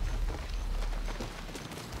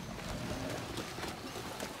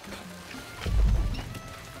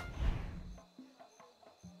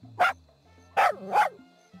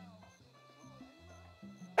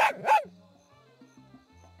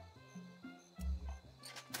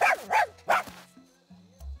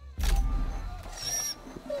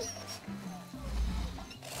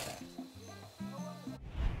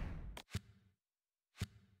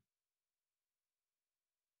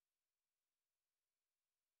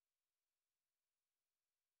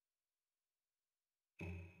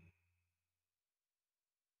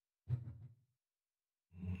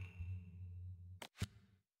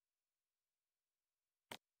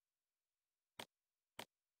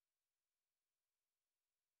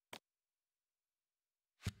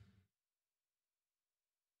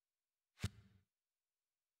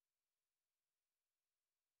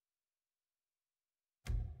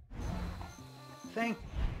 Thank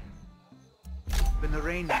been the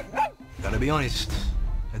rain. Gotta be honest,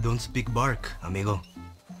 I don't speak bark, amigo.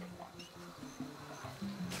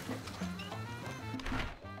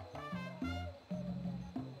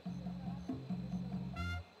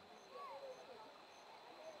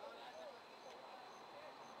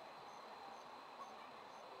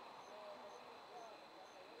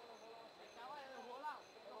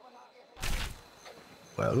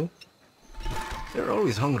 Well, you're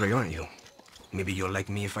always hungry, aren't you? Maybe you'll like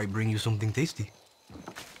me if I bring you something tasty.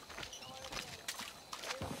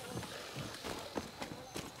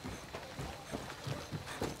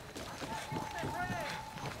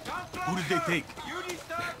 Who did they take?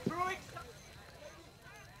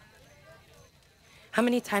 How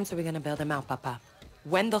many times are we gonna bail them out, Papa?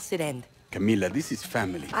 When does it end? Camila, this is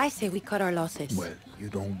family. I say we cut our losses. Well, you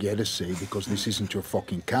don't get a say because this isn't your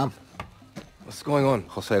fucking camp. What's going on?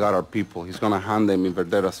 Jose got our people. He's gonna hand them in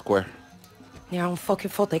Verdera Square. Their own fucking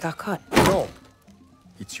fault they got caught. No,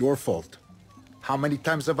 it's your fault. How many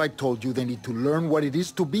times have I told you they need to learn what it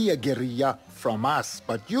is to be a guerrilla from us?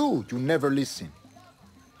 But you never listen.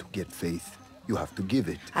 To get faith, you have to give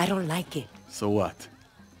it. I don't like it. So what?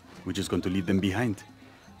 We're just going to leave them behind?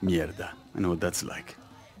 Mierda. I know what that's like.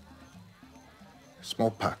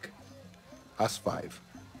 Small pack. Us 5.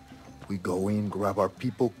 We go in, grab our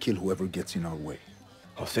people, kill whoever gets in our way.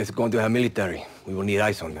 Jose's going to have military. We will need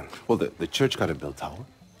eyes on them. Well, the church got a bell tower.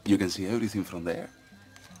 You can see everything from there.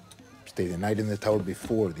 Stay the night in the tower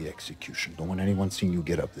before the execution. Don't want anyone seeing you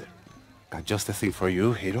get up there. Got just the thing for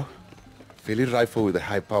you, hero. Philly rifle with a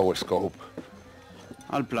high-power scope.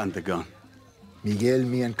 I'll plant the gun. Miguel,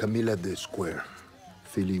 me, and Camila at the square.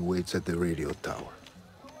 Philly waits at the radio tower.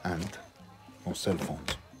 And no cell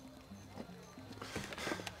phones.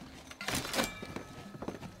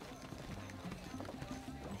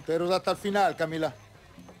 Pedro's hasta el final, Camila.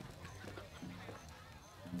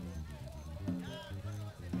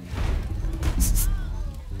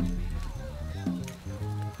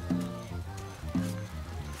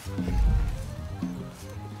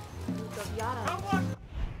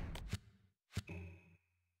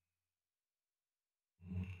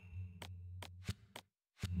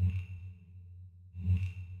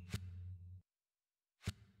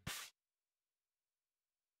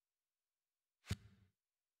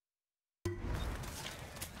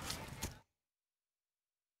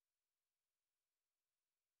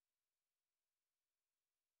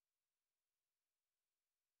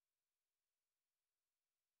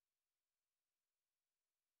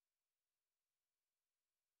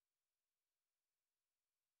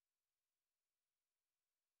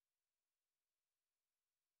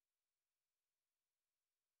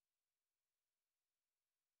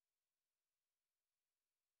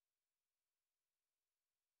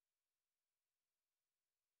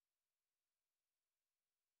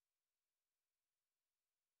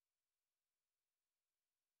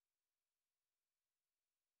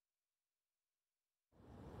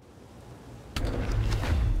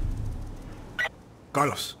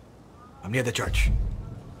 Carlos, I'm near the church.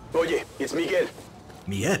 Oye, it's Miguel.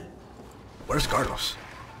 Miguel? Where's Carlos?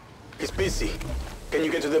 He's busy. Can you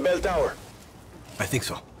get to the bell tower? I think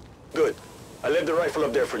so. Good. I left the rifle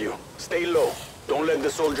up there for you. Stay low. Don't let the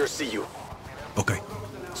soldiers see you. Okay.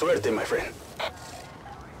 Suerte, my friend.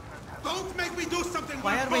 Don't make me do something.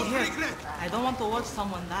 Why are we here? I don't want to watch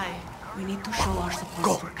someone die. We need to show our support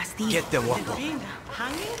Go. for Castillo. Get them, Waco.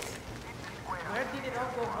 Hanging? Where did it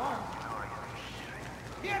all go wrong?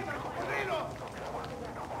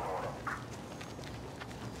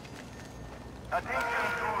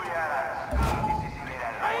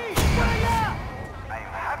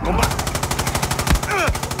 Combate!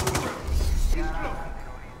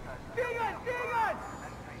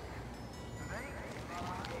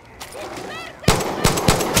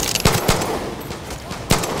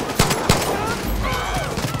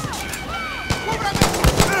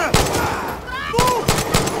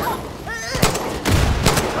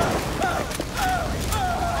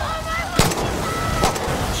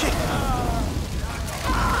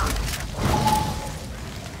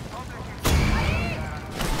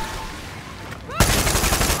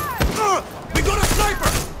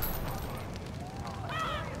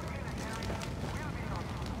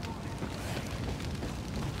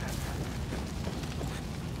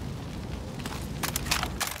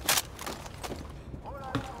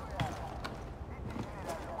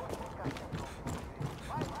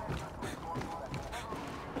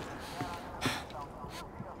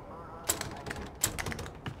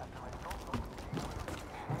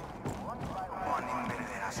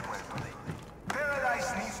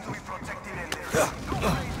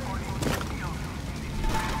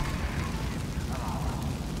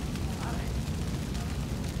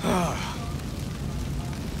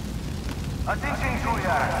 Attention,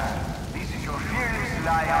 Julian. This is your fearless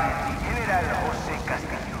lion, General Jose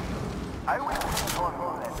Castillo. I will inform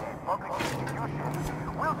you that the public execution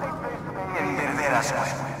will take place today in Verdera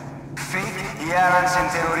Square. Fake Yarans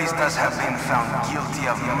and terroristas have been found guilty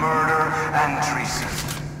of murder and treason.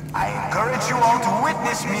 I encourage you all to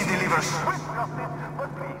witness me deliver swift justice,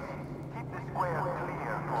 but please, keep the square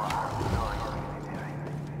clear for our glorious military.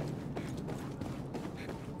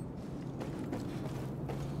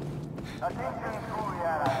 Attention,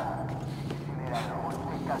 Juliana. General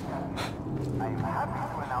Jose Castillo. I am happy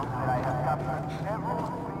to announce that I have captured several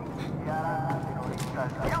fake Yarans and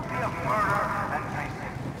terroristas guilty of murder and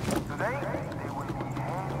treason. Today, they will be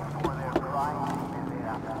hanged for their crimes in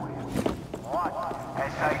Verdera Square. Watch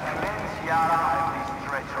as I cleanse Yara of this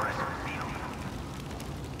treacherous field.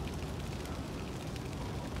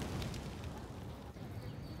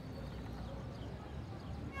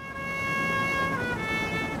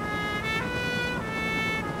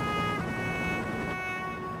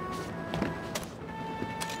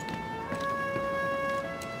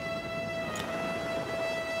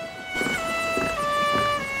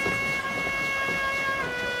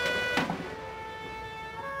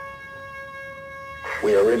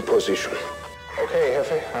 We are in position. Okay,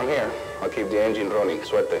 Jefe, I'm here. I'll keep the engine running.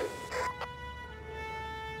 Suerte.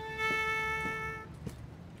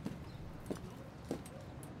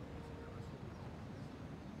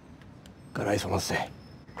 Caray, say.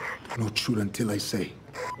 Not shoot until I say.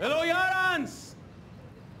 Hello, Yarans!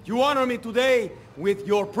 You honor me today with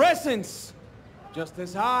your presence, just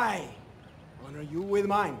as I honor you with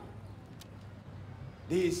mine.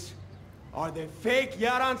 These are the fake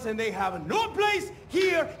Yarans, and they have no place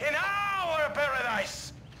here in our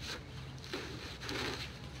paradise!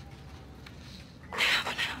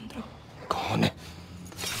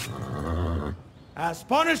 As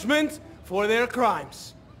punishment for their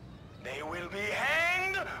crimes, they will be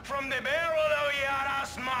hanged from the barrel of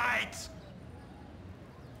Yara's might!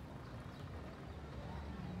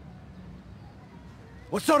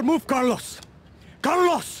 What's our move, Carlos?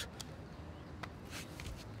 Carlos!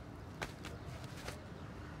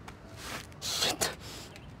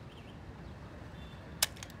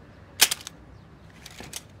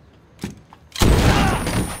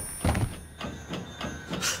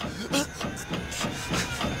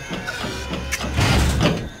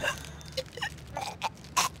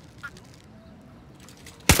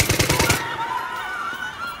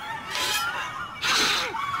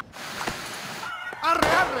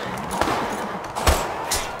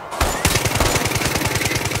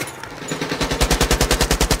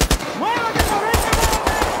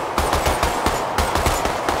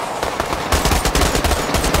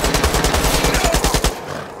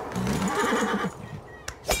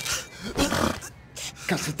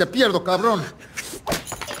 Casi te pierdo, cabrón.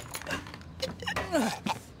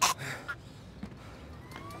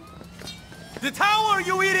 The tower,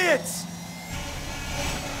 you idiots!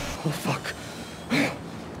 Oh, fuck.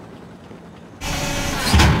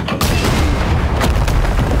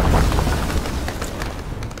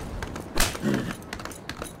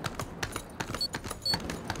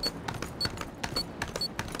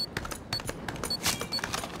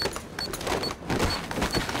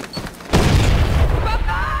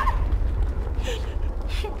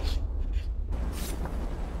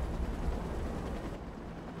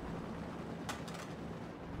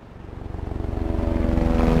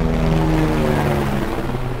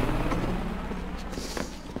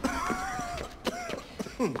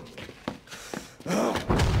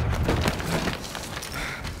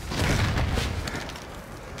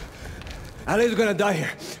 Ali's gonna die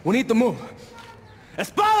here. We need to move.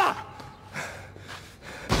 Espada!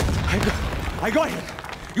 I got him.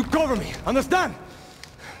 You cover me. Understand?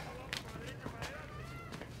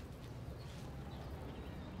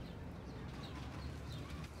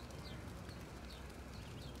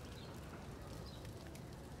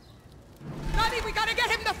 Daddy, we gotta get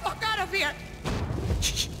him the fuck out of here!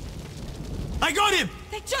 I got him!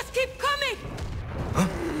 They just keep coming!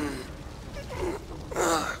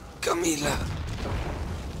 Camila.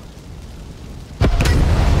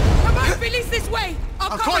 Come on, Billy's this way!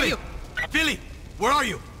 I'll cover you! Philly, where are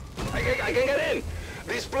you? I can get in.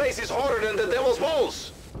 This place is hotter than the devil's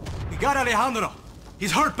balls. We got Alejandro.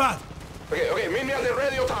 He's hurt bad. Okay, meet me at the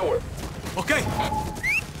radio tower. Okay.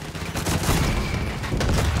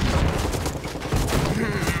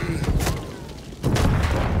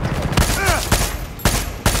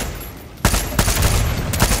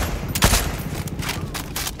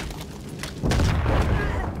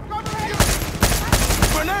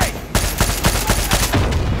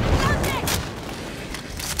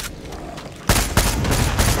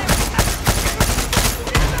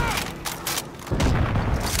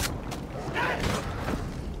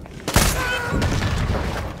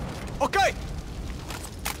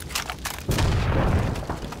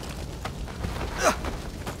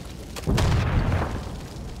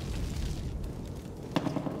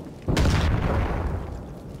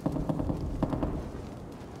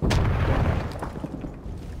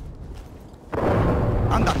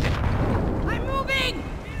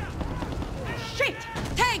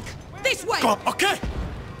 This way! Go, okay!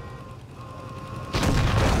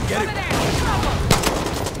 Get it!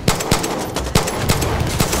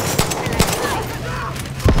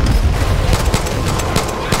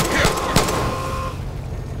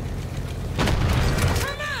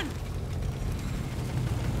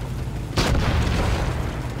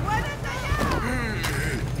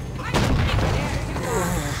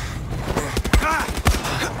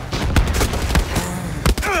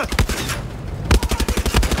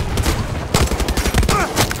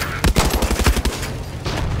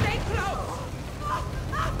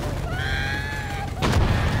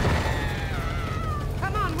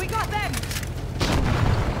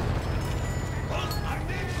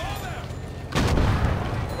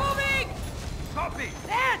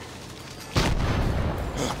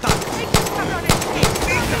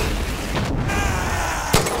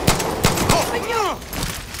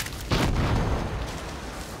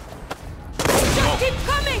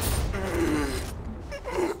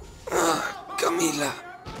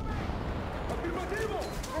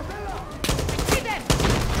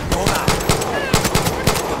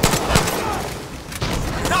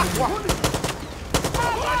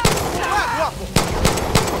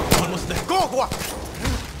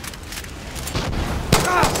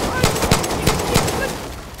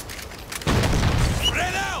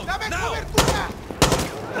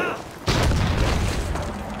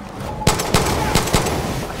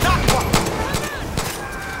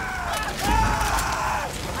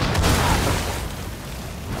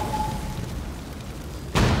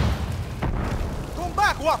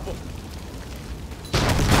 guapo!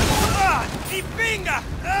 ¡Y pinga!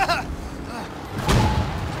 I'm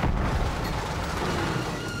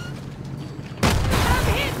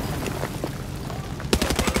hit!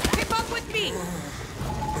 Keep up with me!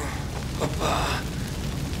 Papa.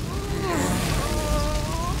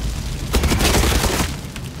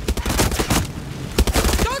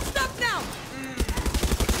 Don't stop now!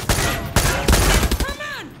 Come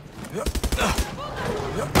on!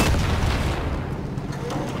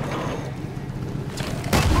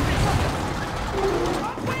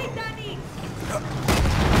 Wait, Danny!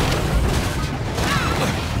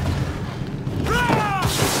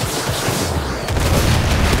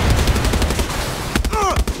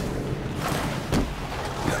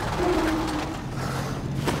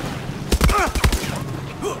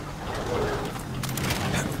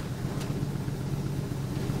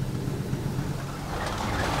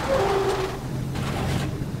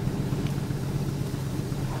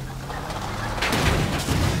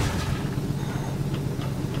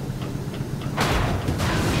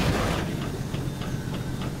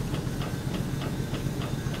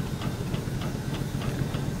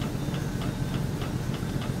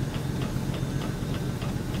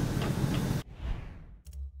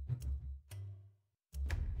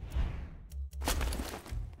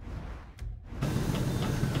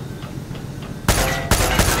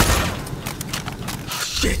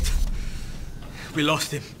 Shit! We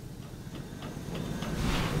lost him.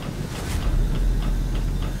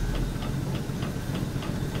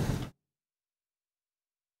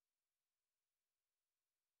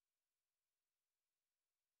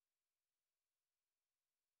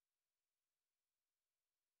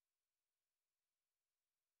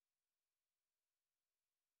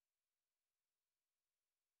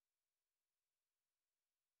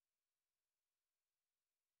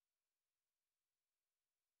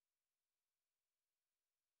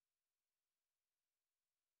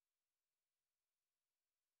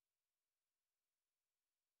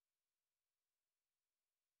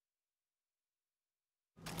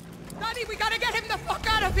 Danny, we gotta get him the fuck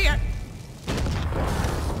out of here!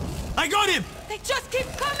 I got him! They just keep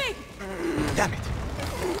coming! Damn it!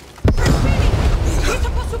 He's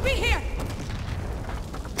supposed to be here!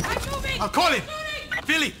 I'm moving! I'll call him!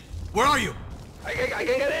 Philly, where are you? I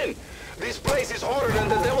can get in. This place is hotter than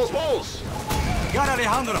the devil's balls. Got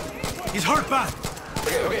Alejandro. He's hurt bad.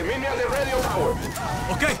 Okay, meet me on the radio tower.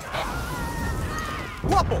 Okay.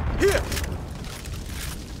 Guapo, here!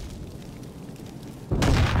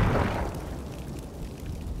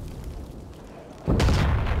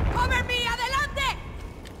 Cover me! Adelante!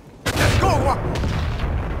 Let's go, Guapo!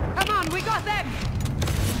 Come on, we got them!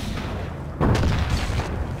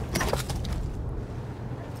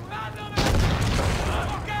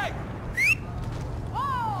 Okay!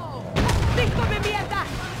 Oh! ¡Cinco de mierda!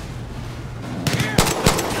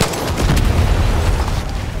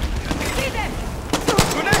 See them!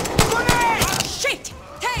 Grenade! Shit!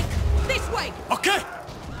 Take! This way! Okay!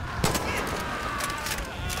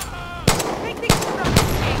 Make things around.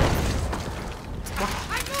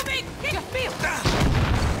 I'm moving! Get your field!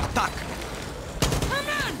 Attack!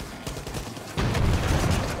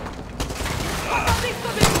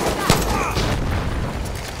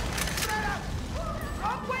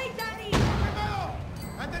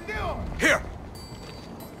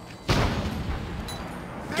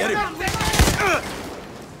 Get him!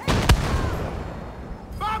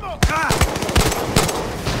 Vamos!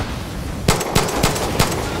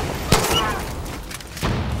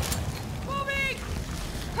 Moving!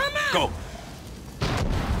 Come on! Go!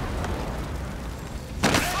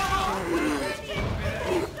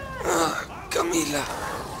 Camila.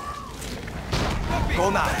 Go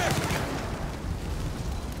now!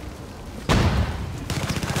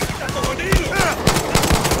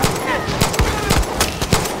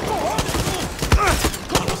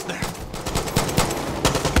 Almost there.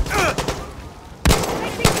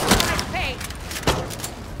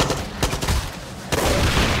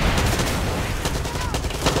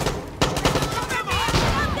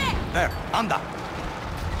 There, anda!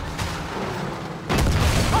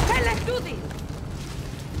 Okay, let's do this!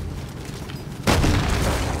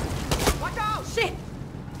 Watch out! Shit!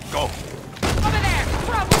 Go! Over there!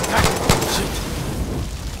 Trouble! Shit!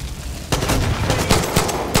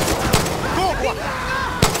 Go!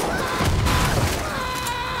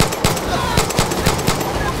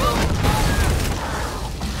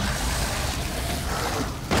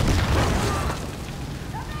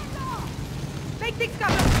 Make things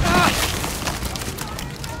cover!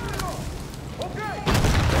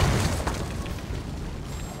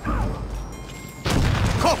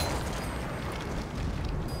 Go!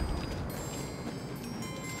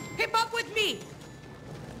 Keep up with me!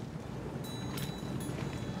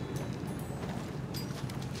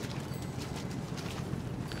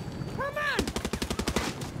 Come on!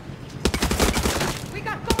 We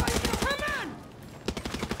got boys! Come on!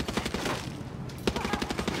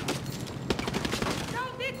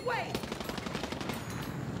 Down this way!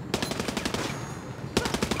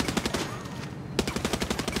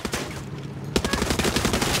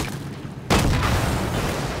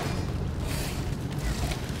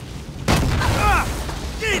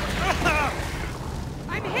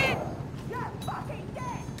 I'm hit! You're fucking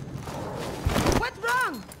dead! What's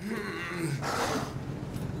wrong?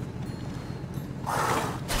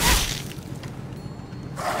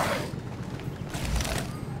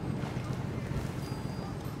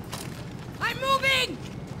 I'm moving!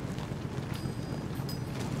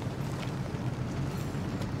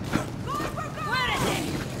 Where is it?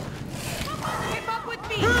 Keep up with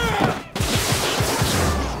me!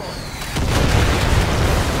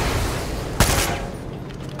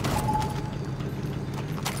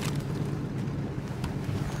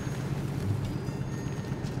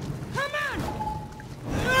 Come on!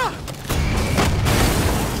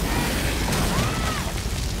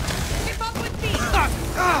 Keep up with me!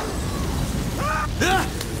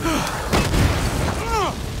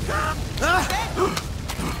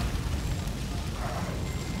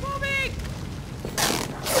 Moving!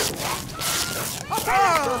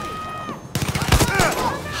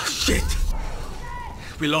 Shit!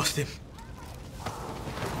 We lost him.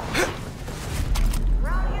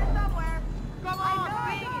 Around here somewhere. Come on,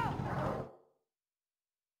 bring it.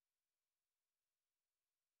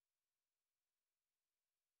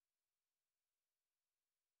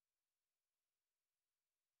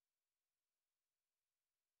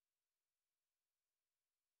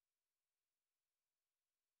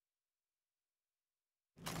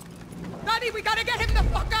 Daddy, we gotta get him the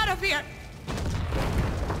fuck out of here!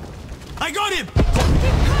 I got him!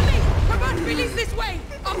 Keep coming! Come on, Billy's this way!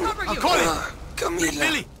 I'll cover you! I'll call him! Camila.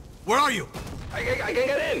 Billy, where are you? I can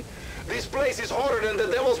get in. This place is hotter than the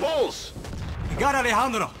devil's balls. We got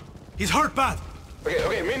Alejandro. He's hurt bad.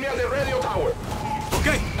 Okay, meet me at the radio tower.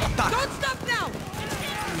 Okay, attack. Don't stop now!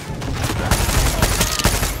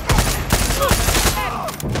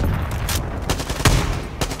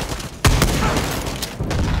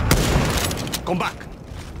 Come back.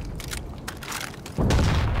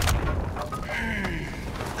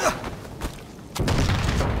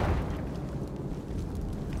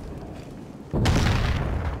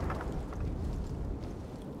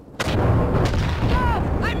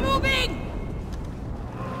 I'm moving!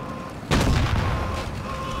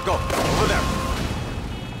 Go, over there.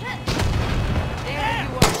 There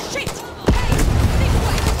you are! Shit! Hey! This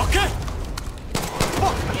way! Okay!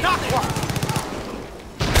 Fuck, attack!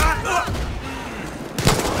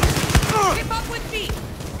 Keep up with me!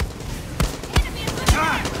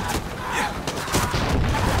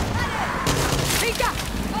 Mika!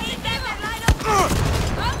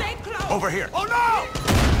 I'll stay close! Over here. Oh no!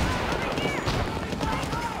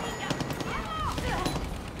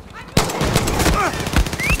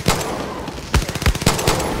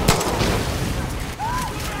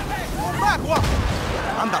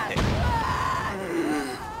 Andate.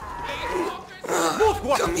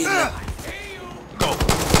 Camila. Go.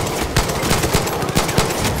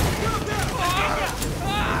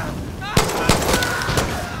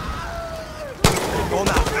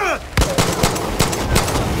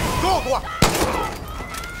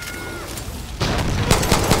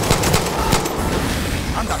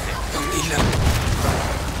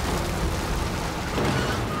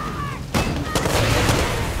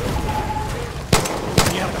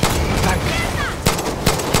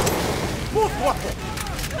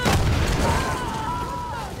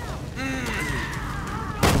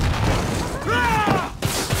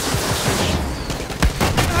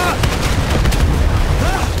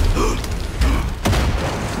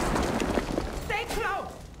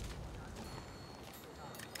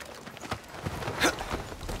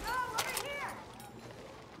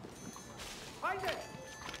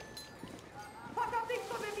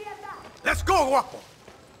 Let's go, guapo!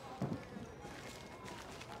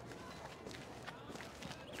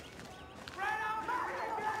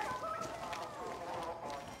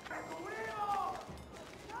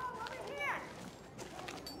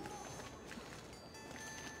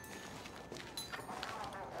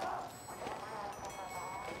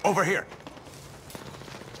 Over here.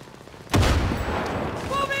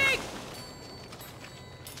 Moving!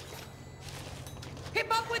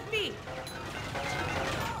 Keep up with me!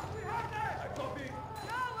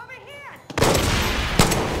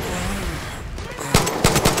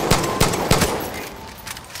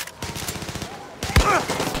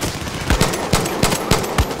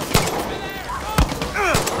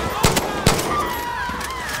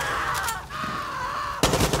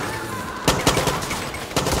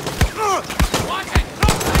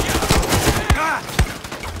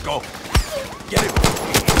 Go. Get him.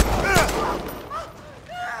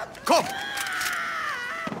 Come.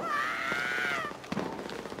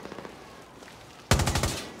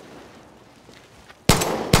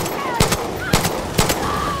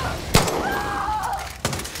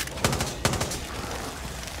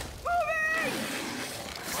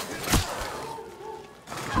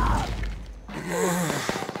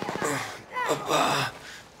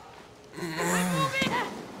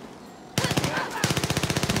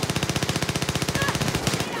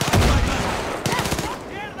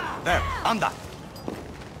 There, anda.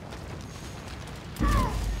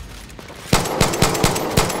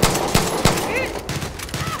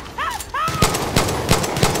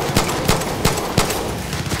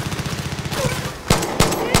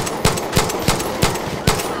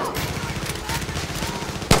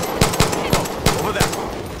 Over there.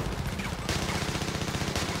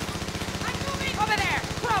 Over there!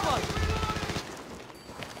 Trouble!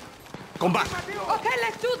 Come back. Okay,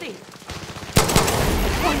 let's do this!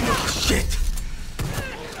 Oh, shit!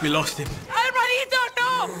 We lost him. Alvarito,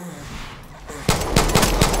 no!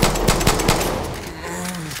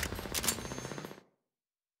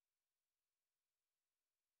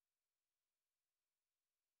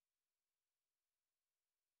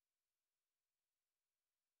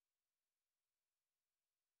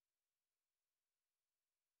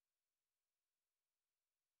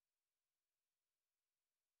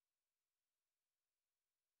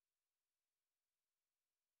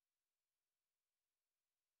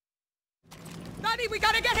 Daddy, we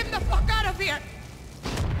gotta get him the fuck out of here!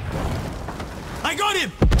 I got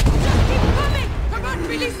him! Just keep coming! Come on,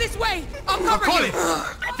 Billy's this way! I'll cover call you! him!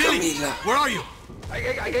 Billy, where are you? I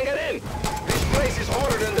can get in! This place is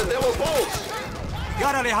hotter than the devil's balls!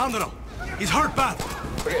 Got Alejandro. He's hurt bad.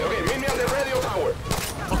 Okay, meet me at the radio tower.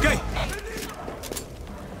 Okay.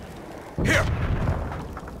 Here.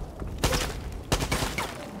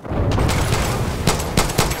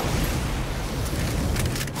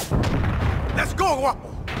 Let's go, guapo.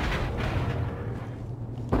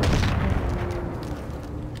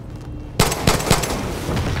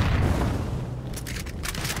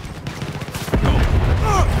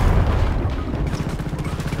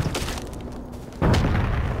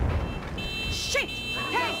 Shit!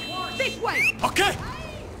 Hey! This way! Okay.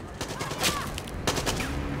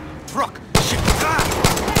 Truck. Shit.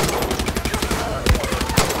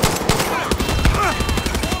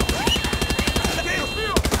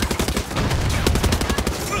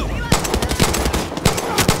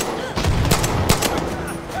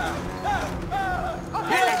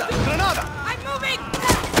 Granada. I'm moving!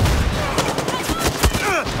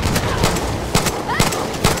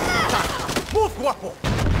 Move, guapo.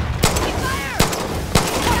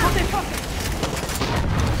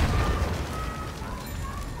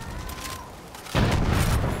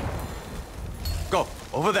 Go,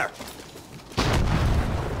 over there.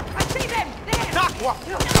 I see them! There! Doc,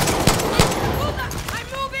 guapo. I'm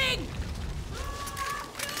moving!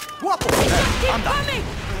 Guapo. Keep Anda. coming!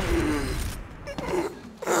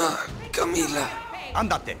 Camila.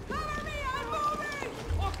 Andate.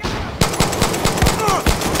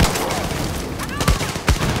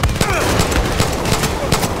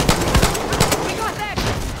 We got them!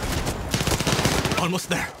 Almost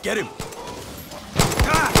there. Get him.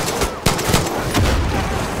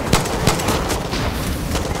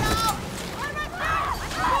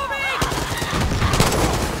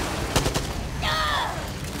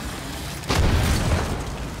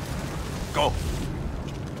 Go.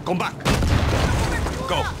 Come back.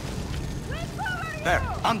 Go. There.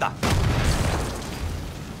 Anda.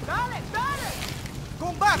 Got it!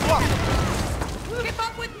 Come back, guapo. Keep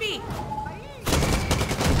up with me!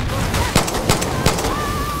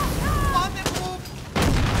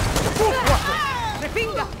 Move, guapo.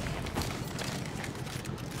 Repinga!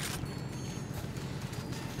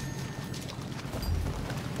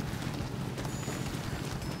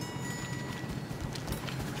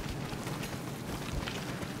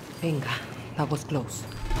 Venga, that was close.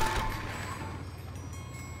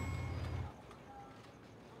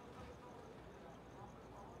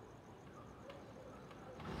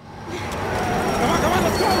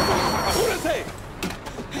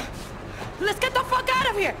 Let's get the fuck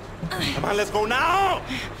out of here! Come on, let's go now!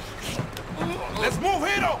 Let's move,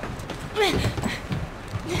 Hero!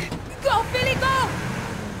 Go, Philly, go!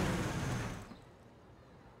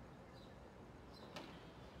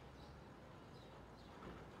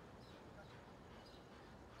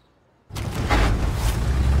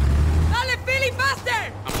 Dale, Philly, faster!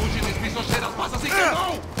 I'm pushing this piece of shit as fast as he can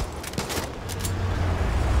go!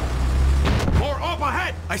 More up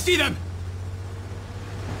ahead! I see them!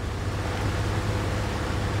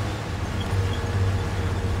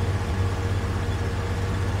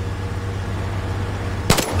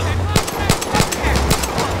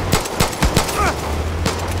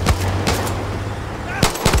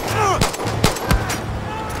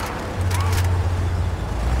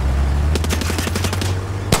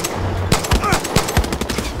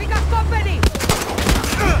 We got company!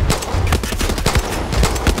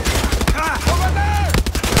 Over there!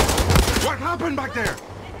 What happened back there?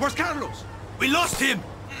 Where's Carlos? We lost him!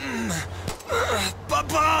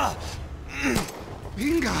 Papa!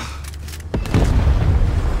 Venga!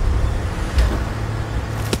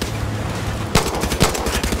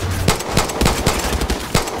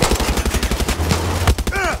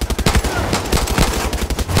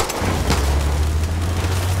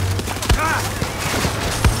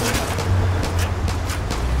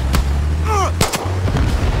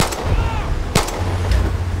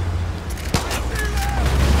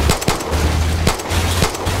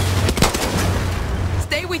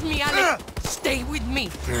 Stay with me, Ale. Stay with me.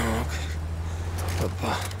 No, okay.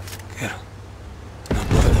 Papá, quiero. No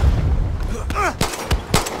puedo.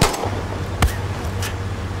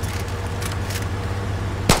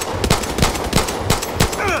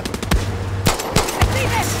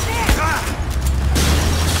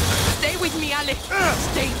 Stay with me, Ale.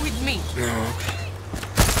 Stay with me. No, okay.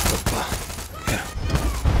 Papá, quiero.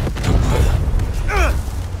 No puedo.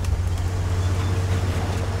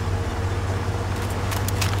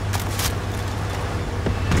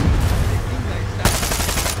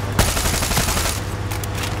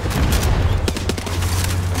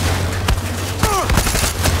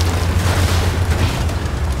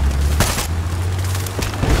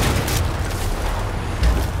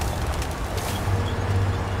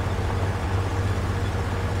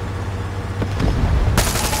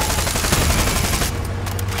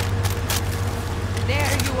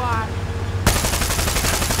 There you are.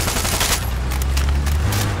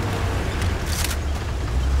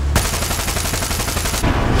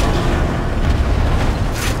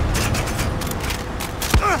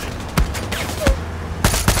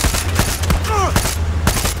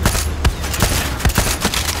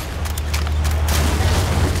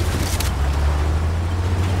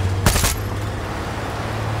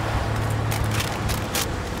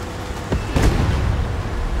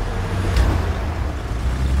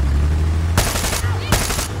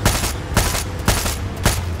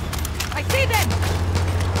 I see them!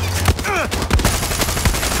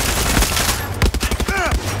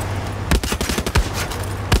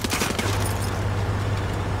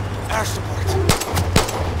 Air support!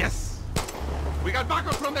 Yes! We got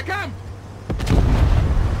backup from the camp!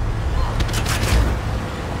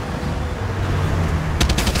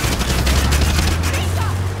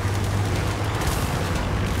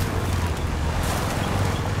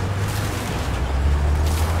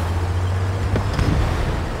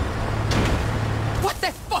 What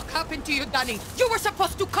the fuck happened to you, Danny? You were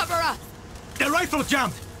supposed to cover us. The rifle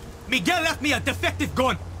jammed! Miguel left me a defective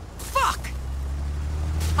gun! Fuck!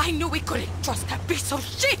 I knew we couldn't trust that piece of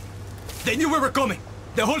shit. They knew we were coming!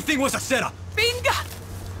 The whole thing was a setup! Binga!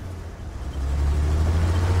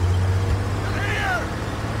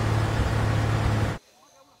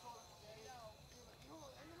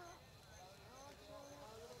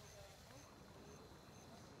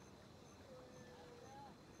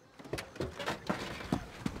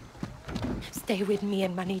 Stay with me,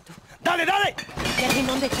 hermanito. Dale, dale! Get him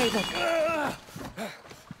on the table.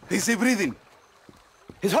 Is he breathing?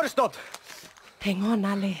 His heart stopped. Hang on,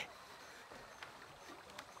 Ale.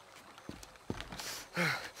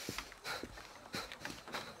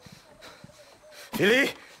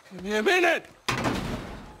 Philly, give me a minute!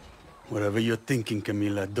 Whatever you're thinking,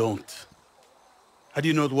 Camila, don't. How do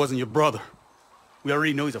you know it wasn't your brother? We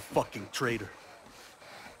already know he's a fucking traitor.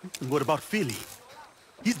 And what about Philly?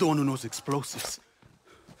 He's the one who knows explosives.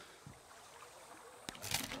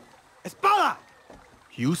 Espada!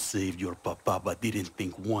 You saved your papa, but didn't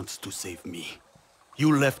think once to save me.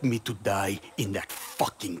 You left me to die in that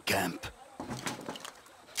fucking camp.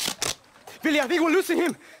 Billy, I think we're losing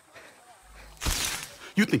him!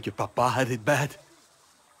 You think your papa had it bad?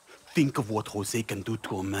 Think of what Jose can do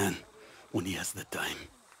to a man when he has the time.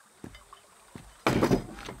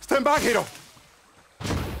 Stand back, Hiro!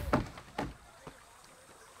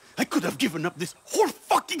 I could have given up this whole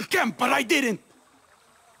fucking camp, but I didn't!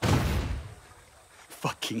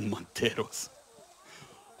 Fucking Monteros.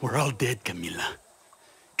 We're all dead, Camila.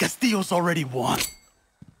 Castillo's already won.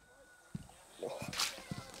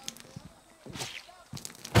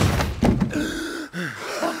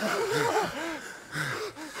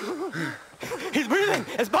 He's breathing!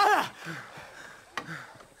 Espada!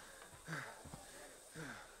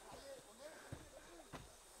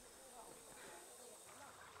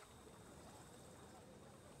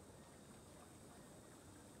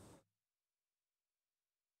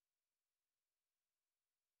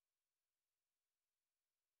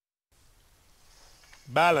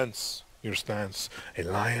 Balance your stance. A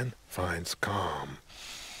lion finds calm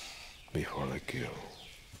before the kill.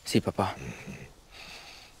 Sí, papá.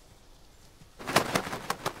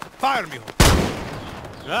 Fire, mijo!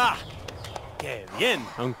 Ah! Que bien,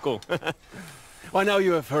 uncle. Well, now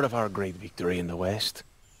you have heard of our great victory in the West.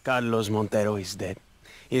 Carlos Montero is dead.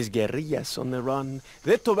 His guerrillas on the run.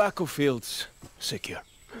 The tobacco fields secure.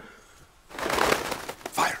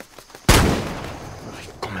 Fire! Ay,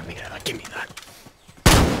 come mira, give me that.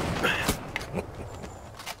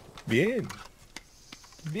 Bien.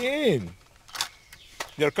 Bien.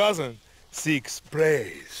 Your cousin seeks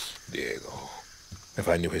praise, Diego. If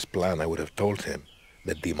I knew his plan, I would have told him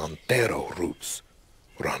that the Montero roots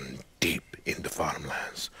run deep in the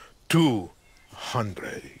farmlands.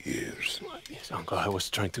 200 years. Yes, Uncle, I was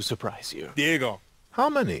trying to surprise you. Diego, how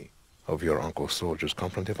many of your uncle's soldiers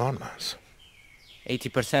come from the farmlands?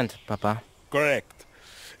 80%, Papa. Correct.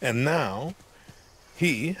 And now,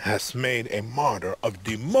 he has made a martyr of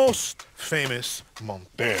the most famous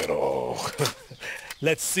Montero.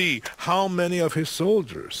 Let's see how many of his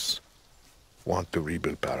soldiers want to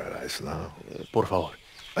rebuild paradise now. Por favor.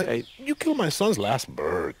 You killed my son's last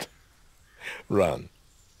bird. Run.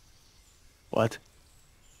 What?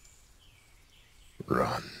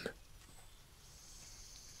 Run.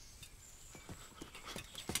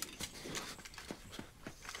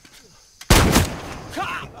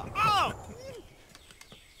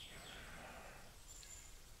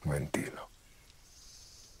 Mentilo.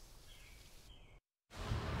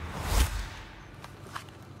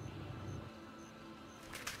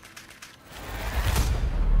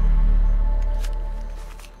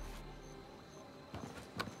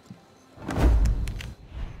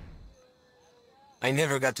 I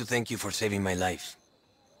never got to thank you for saving my life.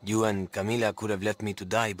 You and Camila could have left me to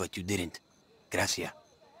die, but you didn't. Gracias.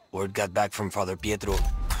 Word got back from Father Pietro.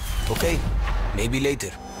 Okay, maybe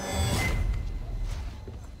later.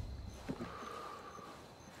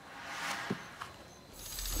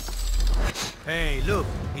 Hey, look,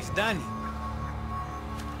 it's Danny.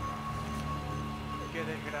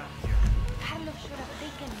 Carlos should have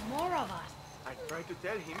taken more of us. I tried to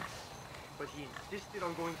tell him, but he insisted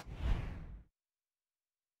on going...